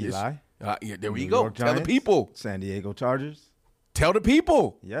 Yeah. Eli. Yeah, there we New go. York Tell the Giants, people. San Diego Chargers. Tell the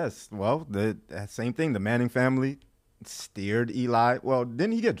people. Yes. Well, the same thing. The Manning family steered Eli. Well,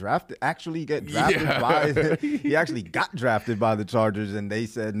 didn't he get drafted? Actually get drafted by he actually got drafted by the Chargers, and they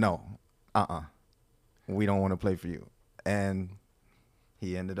said, no, we don't want to play for you. And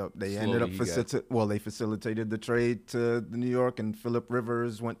they facilitated the trade to New York, and Phillip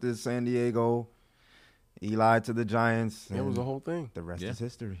Rivers went to San Diego. Eli to the Giants. It was a whole thing. The rest is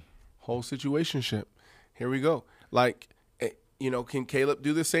history. Whole situationship. Here we go. Like, can Caleb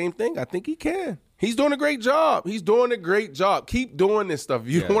do the same thing? I think he can. He's doing a great job. Keep doing this stuff. If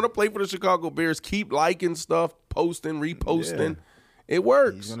you want to play for the Chicago Bears, keep liking stuff, posting, reposting. Yeah. It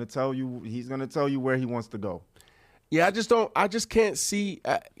works. He's gonna tell you where he wants to go. Yeah, I just can't see,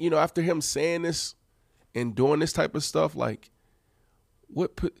 after him saying this and doing this type of stuff, like,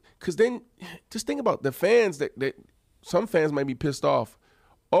 because then just think about the fans that some fans might be pissed off.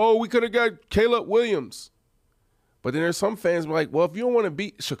 Oh, we could have got Caleb Williams. But then there's some fans like, well, if you don't want to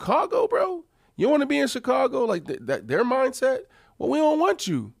be Chicago, bro, you don't want to be in Chicago, like their mindset, well, we don't want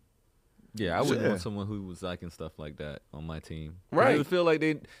you. Yeah, I wouldn't want someone who was liking stuff like that on my team. Right. I feel like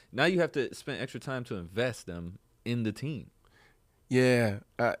now you have to spend extra time to invest them in the team. Yeah,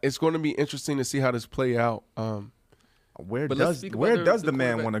 it's going to be interesting to see how this play out. Where does the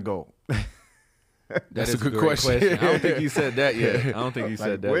man want to go? That's a good question. I don't think you said that yet. I don't think you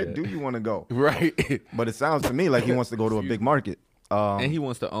said that where yet. do you want to go? Right. But it sounds to me like he wants to go to a big market. And he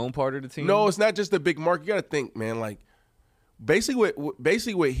wants to own part of the team? No, it's not just the big market. You got to think, man, like basically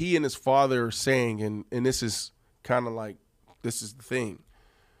what he and his father are saying, and this is kind of like, this is the thing.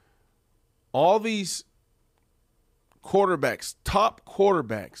 All these top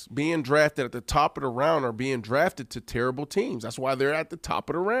quarterbacks being drafted at the top of the round are being drafted to terrible teams. That's why they're at the top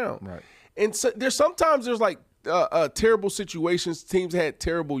of the round. Right. And so there's like terrible situations. Teams had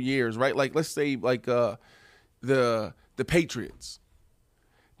terrible years, right? Like let's say like the Patriots.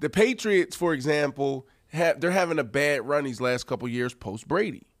 The Patriots, for example, they're having a bad run these last couple years post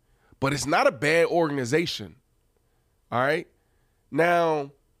Brady, but it's not a bad organization. All right.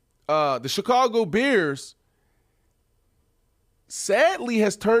 Now, the Chicago Bears sadly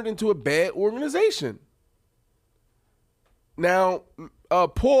has turned into a bad organization. Now,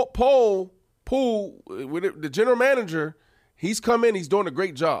 Paul, the general manager, he's come in, he's doing a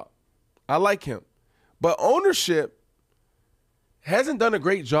great job. I like him. But ownership hasn't done a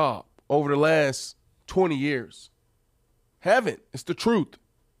great job over the last 20 years. Haven't. It's the truth.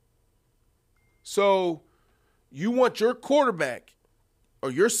 So you want your quarterback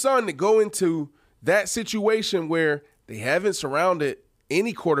or your son to go into that situation where they haven't surrounded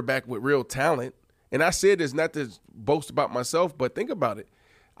any quarterback with real talent. And I said this not to boast about myself, but think about it.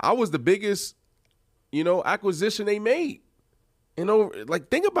 I was the biggest, acquisition they made.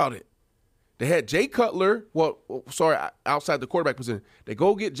 Think about it. They had Jay Cutler. Outside the quarterback position. They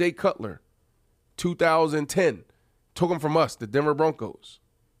go get Jay Cutler, 2010. Took him from us, the Denver Broncos.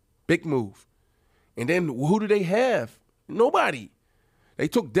 Big move. And then who do they have? Nobody. They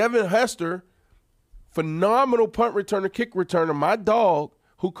took Devin Hester, phenomenal punt returner, kick returner, my dog,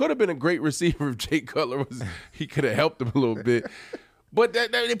 who could have been a great receiver if Jay Cutler he could have helped him a little bit. But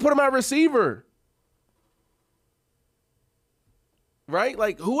they put him at receiver. Right?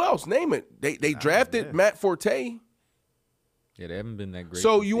 Like, who else? Name it. They drafted Matt Forte. Yeah, they haven't been that great.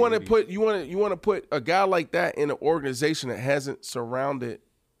 So you want to put a guy like that in an organization that hasn't surrounded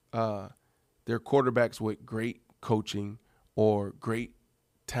their quarterbacks with great coaching or great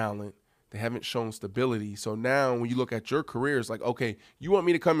talent. They haven't shown stability. So now when you look at your career, it's like, okay, you want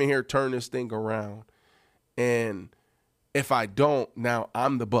me to come in here, turn this thing around. And if I don't, now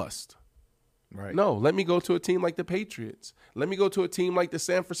I'm the bust. Right. No, let me go to a team like the Patriots. Let me go to a team like the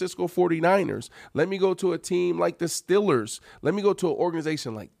San Francisco 49ers. Let me go to a team like the Steelers. Let me go to an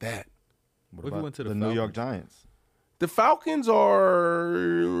organization like that. What if you went to the New York Giants? The Falcons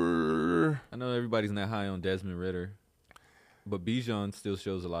are... I know everybody's not high on Desmond Ridder, but Bijan still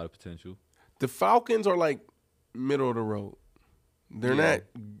shows a lot of potential. The Falcons are like middle of the road. They're not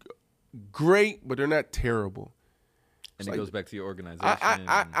great, but they're not terrible. And it goes back to your organization.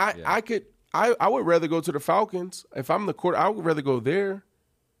 I would rather go to the Falcons. If I'm the court, I would rather go there.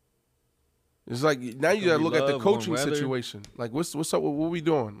 It's like now you got to look at the coaching situation. Like what's up? What we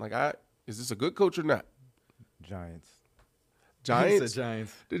doing? Like is this a good coach or not? Giants. Giants.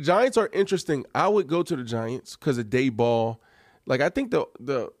 The Giants are interesting. I would go to the Giants because of day ball. Like I think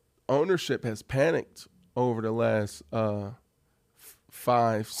the ownership has panicked over the last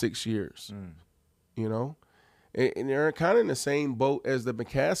 5-6 years. You know, and they're kind of in the same boat as the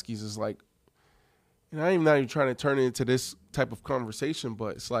McCaskies. Is like, I'm not even trying to turn it into this type of conversation,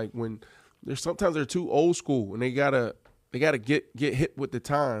 but it's like when sometimes they're too old school and they gotta get hit with the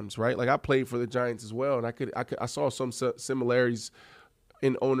times, right? Like I played for the Giants as well, and I saw some similarities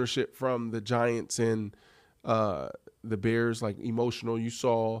in ownership from the Giants and the Bears, like emotional. You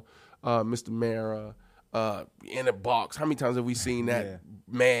saw Mr. Mara in a box. How many times have we seen that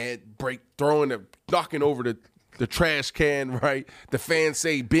mad break, knocking over the the trash can, right? The fans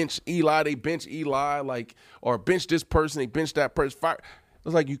say bench Eli, they bench Eli, like, or bench this person, they bench that person. Fire.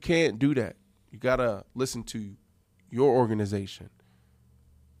 It's like you can't do that. You gotta listen to your organization,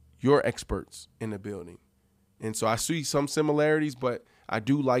 your experts in the building. And so I see some similarities, but I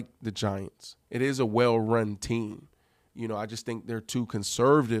do like the Giants. It is a well-run team. You know, I just think they're too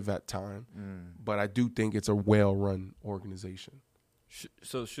conservative at times, but I do think it's a well-run organization.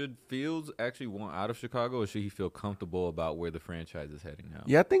 So should Fields actually want out of Chicago, or should he feel comfortable about where the franchise is heading now?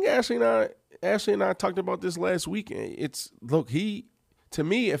 Yeah, I think Ashley and I talked about this last week. To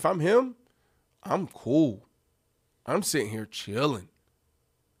me, if I'm him, I'm cool. I'm sitting here chilling.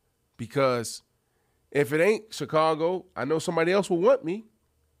 Because if it ain't Chicago, I know somebody else will want me.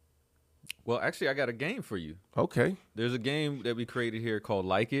 Well, actually, I got a game for you. Okay. There's a game that we created here called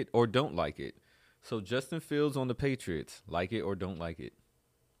Like It or Don't Like It. So Justin Fields on the Patriots, like it or don't like it?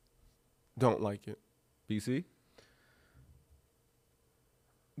 Don't like it. BC?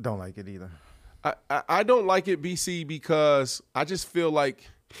 Don't like it either. I don't like it, BC, because I just feel like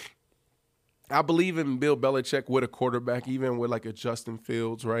I believe in Bill Belichick with a quarterback, even with like a Justin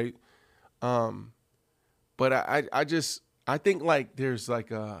Fields, right? But I think like there's like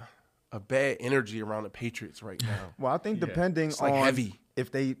a bad energy around the Patriots right now. Well, I think depending it's like on heavy. If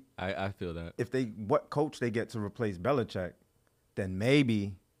they, I feel that. If they, what coach they get to replace Belichick, then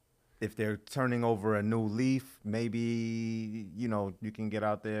maybe if they're turning over a new leaf, maybe, you know, you can get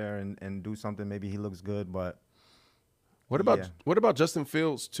out there and do something. Maybe he looks good, but what about Justin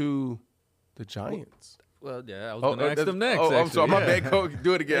Fields to the Giants? Well, yeah, I was going to ask them next. I'm sorry, my bad, coach.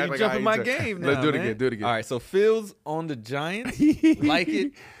 Do it again. You're jumping my game now, Let's do it man. again. Do it again. All right, so Fields on the Giants, like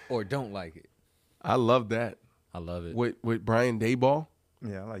it or don't like it? I love that. I love it. With Brian Daboll.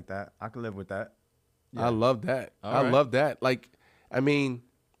 Yeah, I like that. I can live with that. Yeah. I love that. All right. Love that. Like, I mean,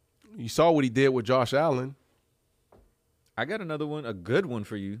 you saw what he did with Josh Allen. I got another one, a good one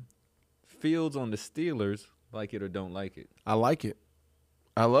for you. Fields on the Steelers, like it or don't like it? I like it.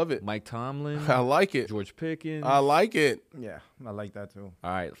 I love it. Mike Tomlin. I like it. George Pickens. I like it. Yeah, I like that too.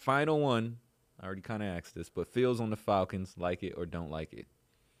 All right, final one. I already kind of asked this, but Fields on the Falcons, like it or don't like it?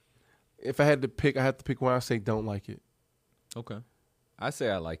 If I had to pick, I have to pick one. I say don't like it. Okay. I say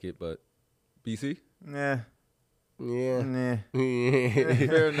I like it, but BC? Nah. Yeah. Nah.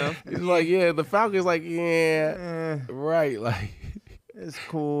 Fair enough. It's like, yeah, the Falcons like, yeah. Right. Like, it's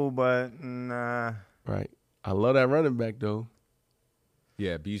cool, but nah. Right. I love that running back, though.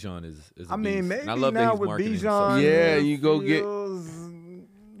 Yeah, Bijan is a I mean, beast. maybe And I love now that he's with marketing Bijan, yeah, you go get,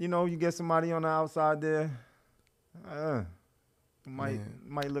 you know, you get somebody on the outside there.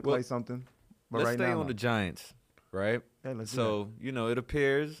 Might look like something. But let's right stay now, on the Giants, right? Yeah, let's do so, you know, it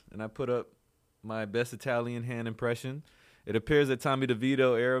appears, and I put up my best Italian hand impression, it appears that Tommy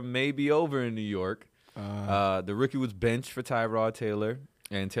DeVito era may be over in New York. The rookie was benched for Tyrod Taylor,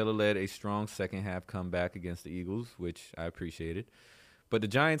 and Taylor led a strong second-half comeback against the Eagles, which I appreciated. But the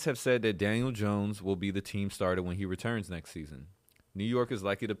Giants have said that Daniel Jones will be the team starter when he returns next season. New York is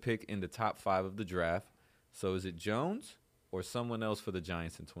likely to pick in the top 5 of the draft. So is it Jones or someone else for the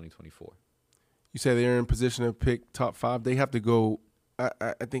Giants in 2024? You say they're in position to pick top 5. They have to go.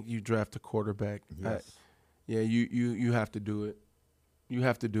 I think you draft a quarterback. Yes. You have to do it. You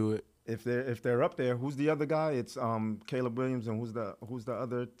have to do it. If they're up there, who's the other guy? It's Caleb Williams, and who's the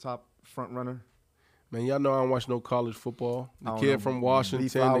other top front runner? Man, y'all know I don't watch no college football. The I don't kid know. from Washington,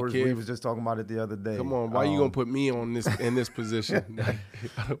 Flowers, the kid. we was just talking about it the other day. Come on, why you gonna put me on this in this position?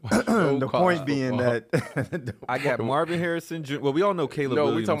 The point being that I got Marvin Harrison. Well, we all know Caleb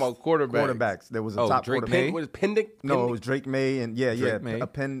Williams. No, we talking about quarterbacks. There was a top Drake quarterback. May? What is Pendick? No, it was Drake May and Drake May. a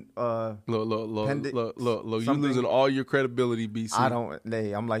pen. Look, you something. losing all your credibility,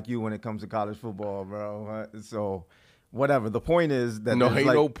 BC. I'm like you when it comes to college football, bro. So, whatever. The point is that no, ain't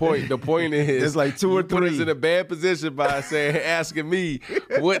no point. The point is there's like 2 or 3. Put us in a bad position by asking me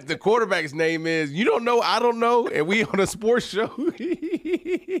what the quarterback's name is. You don't know, I don't know, and we on a sports show.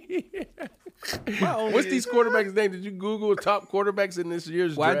 What's these quarterbacks' name? Did you Google top quarterbacks in this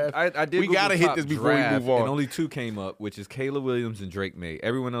year's draft? I did. We gotta hit this before we move on. And only 2 came up, which is Caleb Williams and Drake May.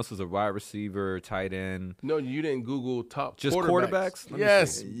 Everyone else was a wide receiver, tight end. No, you didn't Google top just quarterbacks. Let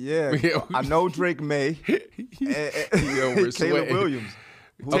yes, yeah. I know Drake May. Caleb Williams.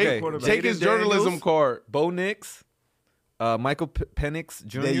 Take his journalism card. Bo Nix, Michael Penix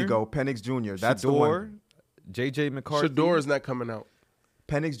Jr. There you go, Penix Jr. That's Shador, the one. J.J. McCarthy. Shador is not coming out.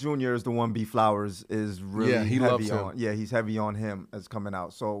 Penix Jr. is the one B. Flowers is really he heavy loves him. on. Yeah, he's heavy on him as coming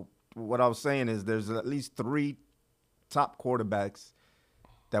out. So what I was saying is there's at least 3 top quarterbacks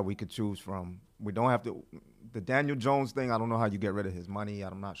that we could choose from. We don't have to – the Daniel Jones thing, I don't know how you get rid of his money.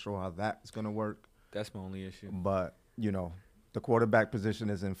 I'm not sure how that's going to work. That's my only issue. But, the quarterback position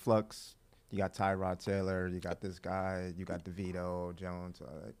is in flux. You got Tyrod Taylor. You got this guy. You got DeVito, Jones.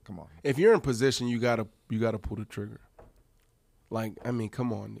 Come on. If you're in position, you gotta pull the trigger. Like, I mean,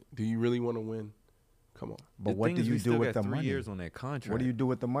 come on. Do you really want to win? Come on. But what do you do with the money? 3 years on that contract. What do you do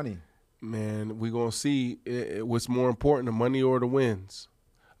with the money? Man, we're going to see what's more important, the money or the wins.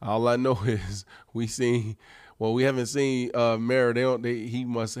 All I know is we haven't seen Mara. He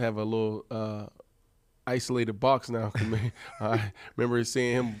must have a little isolated box now. I remember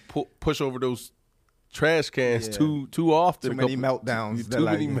seeing him push over those trash cans too often. Too many meltdowns. Too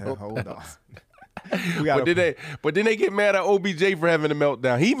many meltdowns. Hold on. But then they get mad at OBJ for having a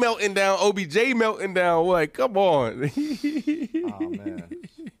meltdown. He melting down, OBJ melting down. Like, come on. Oh, man.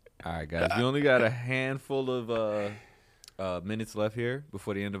 All right, guys. We only got a handful of minutes left here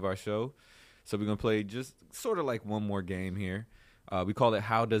before the end of our show. So we're going to play just sort of like one more game here. We call it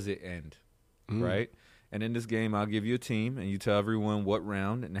How Does It End, right? And in this game, I'll give you a team, and you tell everyone what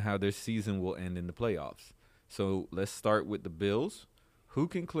round and how their season will end in the playoffs. So let's start with the Bills. Who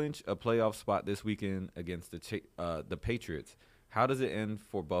can clinch a playoff spot this weekend against the Patriots? How does it end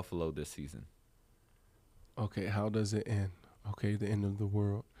for Buffalo this season? Okay, how does it end? Okay, the end of the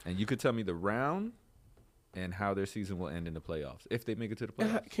world. And you could tell me the round and how their season will end in the playoffs, if they make it to the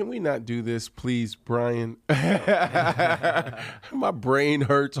playoffs. Can we not do this, please, Brian? My brain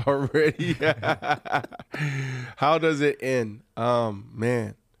hurts already. How does it end?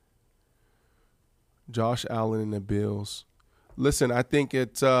 Man. Josh Allen and the Bills. Listen, I think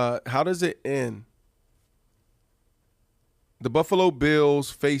it's how does it end? The Buffalo Bills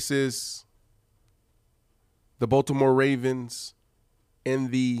faces the Baltimore Ravens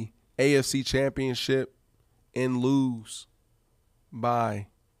in the AFC Championship and lose by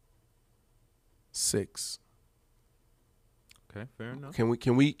 6. Okay, fair enough.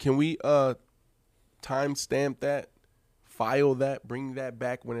 Can we time stamp that, file that, bring that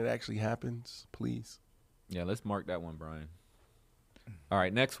back when it actually happens, please? Yeah, let's mark that one, Brian. All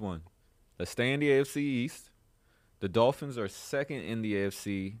right, next one. Let's stay in the AFC East. The Dolphins are second in the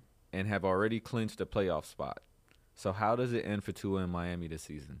AFC and have already clinched a playoff spot. So how does it end for Tua in Miami this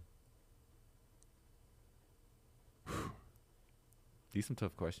season? These some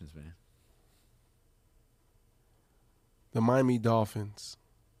tough questions, man. The Miami Dolphins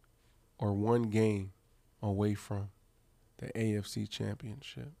are one game away from the AFC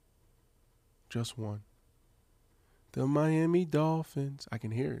Championship. Just one. The Miami Dolphins. I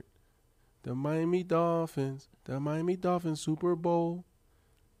can hear it. The Miami Dolphins. The Miami Dolphins Super Bowl.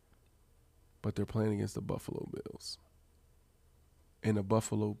 But they're playing against the Buffalo Bills. And the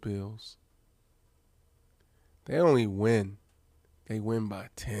Buffalo Bills, they only win. They win by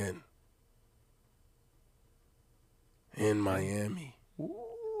 10. In Miami.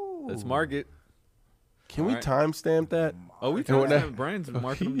 Ooh. Let's mark it. Can we timestamp that? Oh, we timestamp. Brian's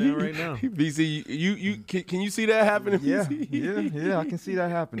marking them down right now. BC, you can you see that happening? Yeah, I can see that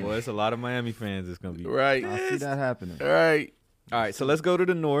happening. Well, it's a lot of Miami fans. It's gonna be right. I see that happening. All right. So let's go to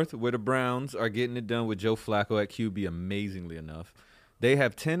the North, where the Browns are getting it done with Joe Flacco at QB. Amazingly enough, they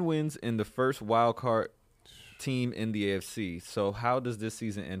have 10 wins in the first wild card team in the AFC. So how does this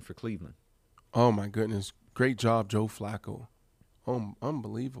season end for Cleveland? Oh my goodness! Great job, Joe Flacco.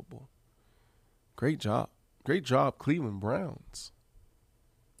 Unbelievable. Great job, Cleveland Browns.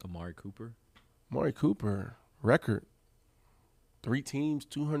 Amari Cooper, record. 3 teams,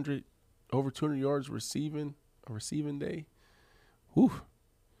 over 200 yards receiving day. Whew.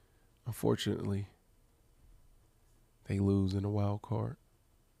 Unfortunately, they lose in a wild card.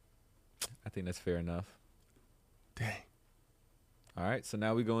 I think that's fair enough. Dang. All right, so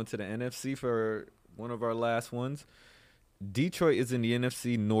now we go into the NFC for one of our last ones. Detroit is in the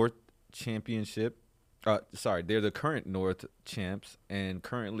NFC North Championship. They're the current North champs and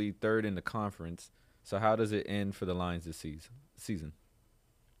currently third in the conference. So how does it end for the Lions this season?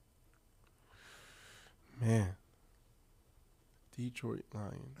 Man. Detroit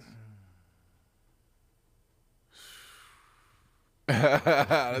Lions.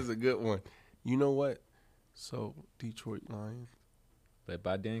 That's a good one. You know what? So, Detroit Lions. Led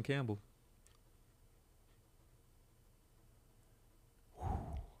by Dan Campbell.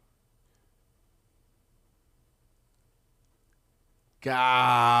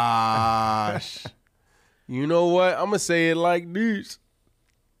 Gosh. You know what? I'm going to say it like this.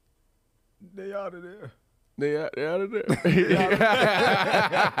 They out of there. They out of there.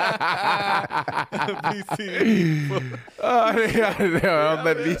 BC. They out of there. I'll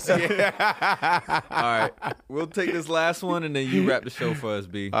let BC. All right. We'll take this last one, and then you wrap the show for us,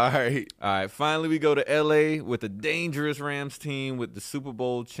 B. All right. Finally, we go to L.A. with a dangerous Rams team with the Super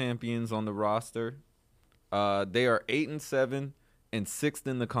Bowl champions on the roster. They are 8-7 and 6th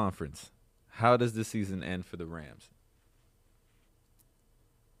in the conference. How does the season end for the Rams?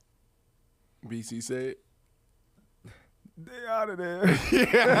 BC said. They out of there.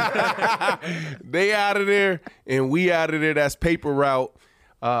 They out of there, and we out of there. That's Paper Route.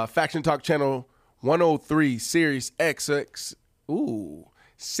 Faction Talk Channel 103, Sirius XX. Ooh.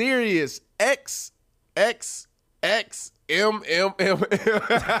 Sirius XXXMMM.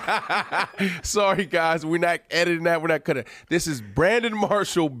 Sorry, guys. We're not editing that. We're not cutting. This is Brandon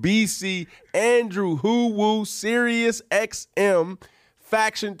Marshall, BC, Andrew Woo, Sirius XM,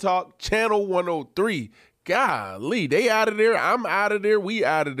 Faction Talk Channel 103. Golly, they out of there. I'm out of there. We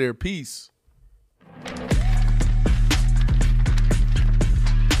out of there. Peace.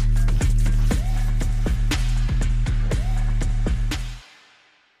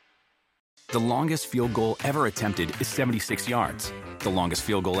 The longest field goal ever attempted is 76 yards. The longest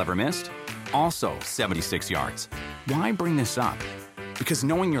field goal ever missed? Also 76 yards. Why bring this up? Because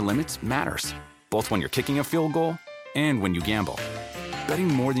knowing your limits matters, both when you're kicking a field goal and when you gamble. Betting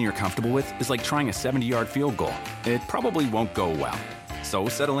more than you're comfortable with is like trying a 70-yard field goal. It probably won't go well. So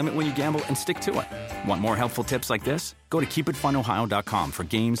set a limit when you gamble and stick to it. Want more helpful tips like this? Go to keepitfunohio.com for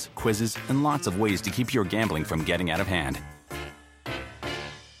games, quizzes, and lots of ways to keep your gambling from getting out of hand.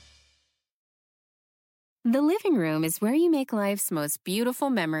 The living room is where you make life's most beautiful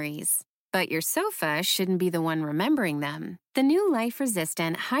memories. But your sofa shouldn't be the one remembering them. The new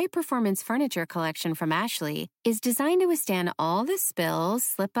life-resistant, high-performance furniture collection from Ashley is designed to withstand all the spills,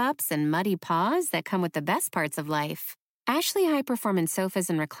 slip-ups, and muddy paws that come with the best parts of life. Ashley high-performance sofas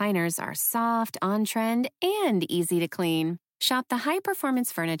and recliners are soft, on-trend, and easy to clean. Shop the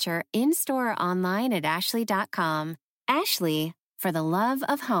high-performance furniture in-store or online at ashley.com. Ashley, for the love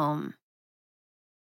of home.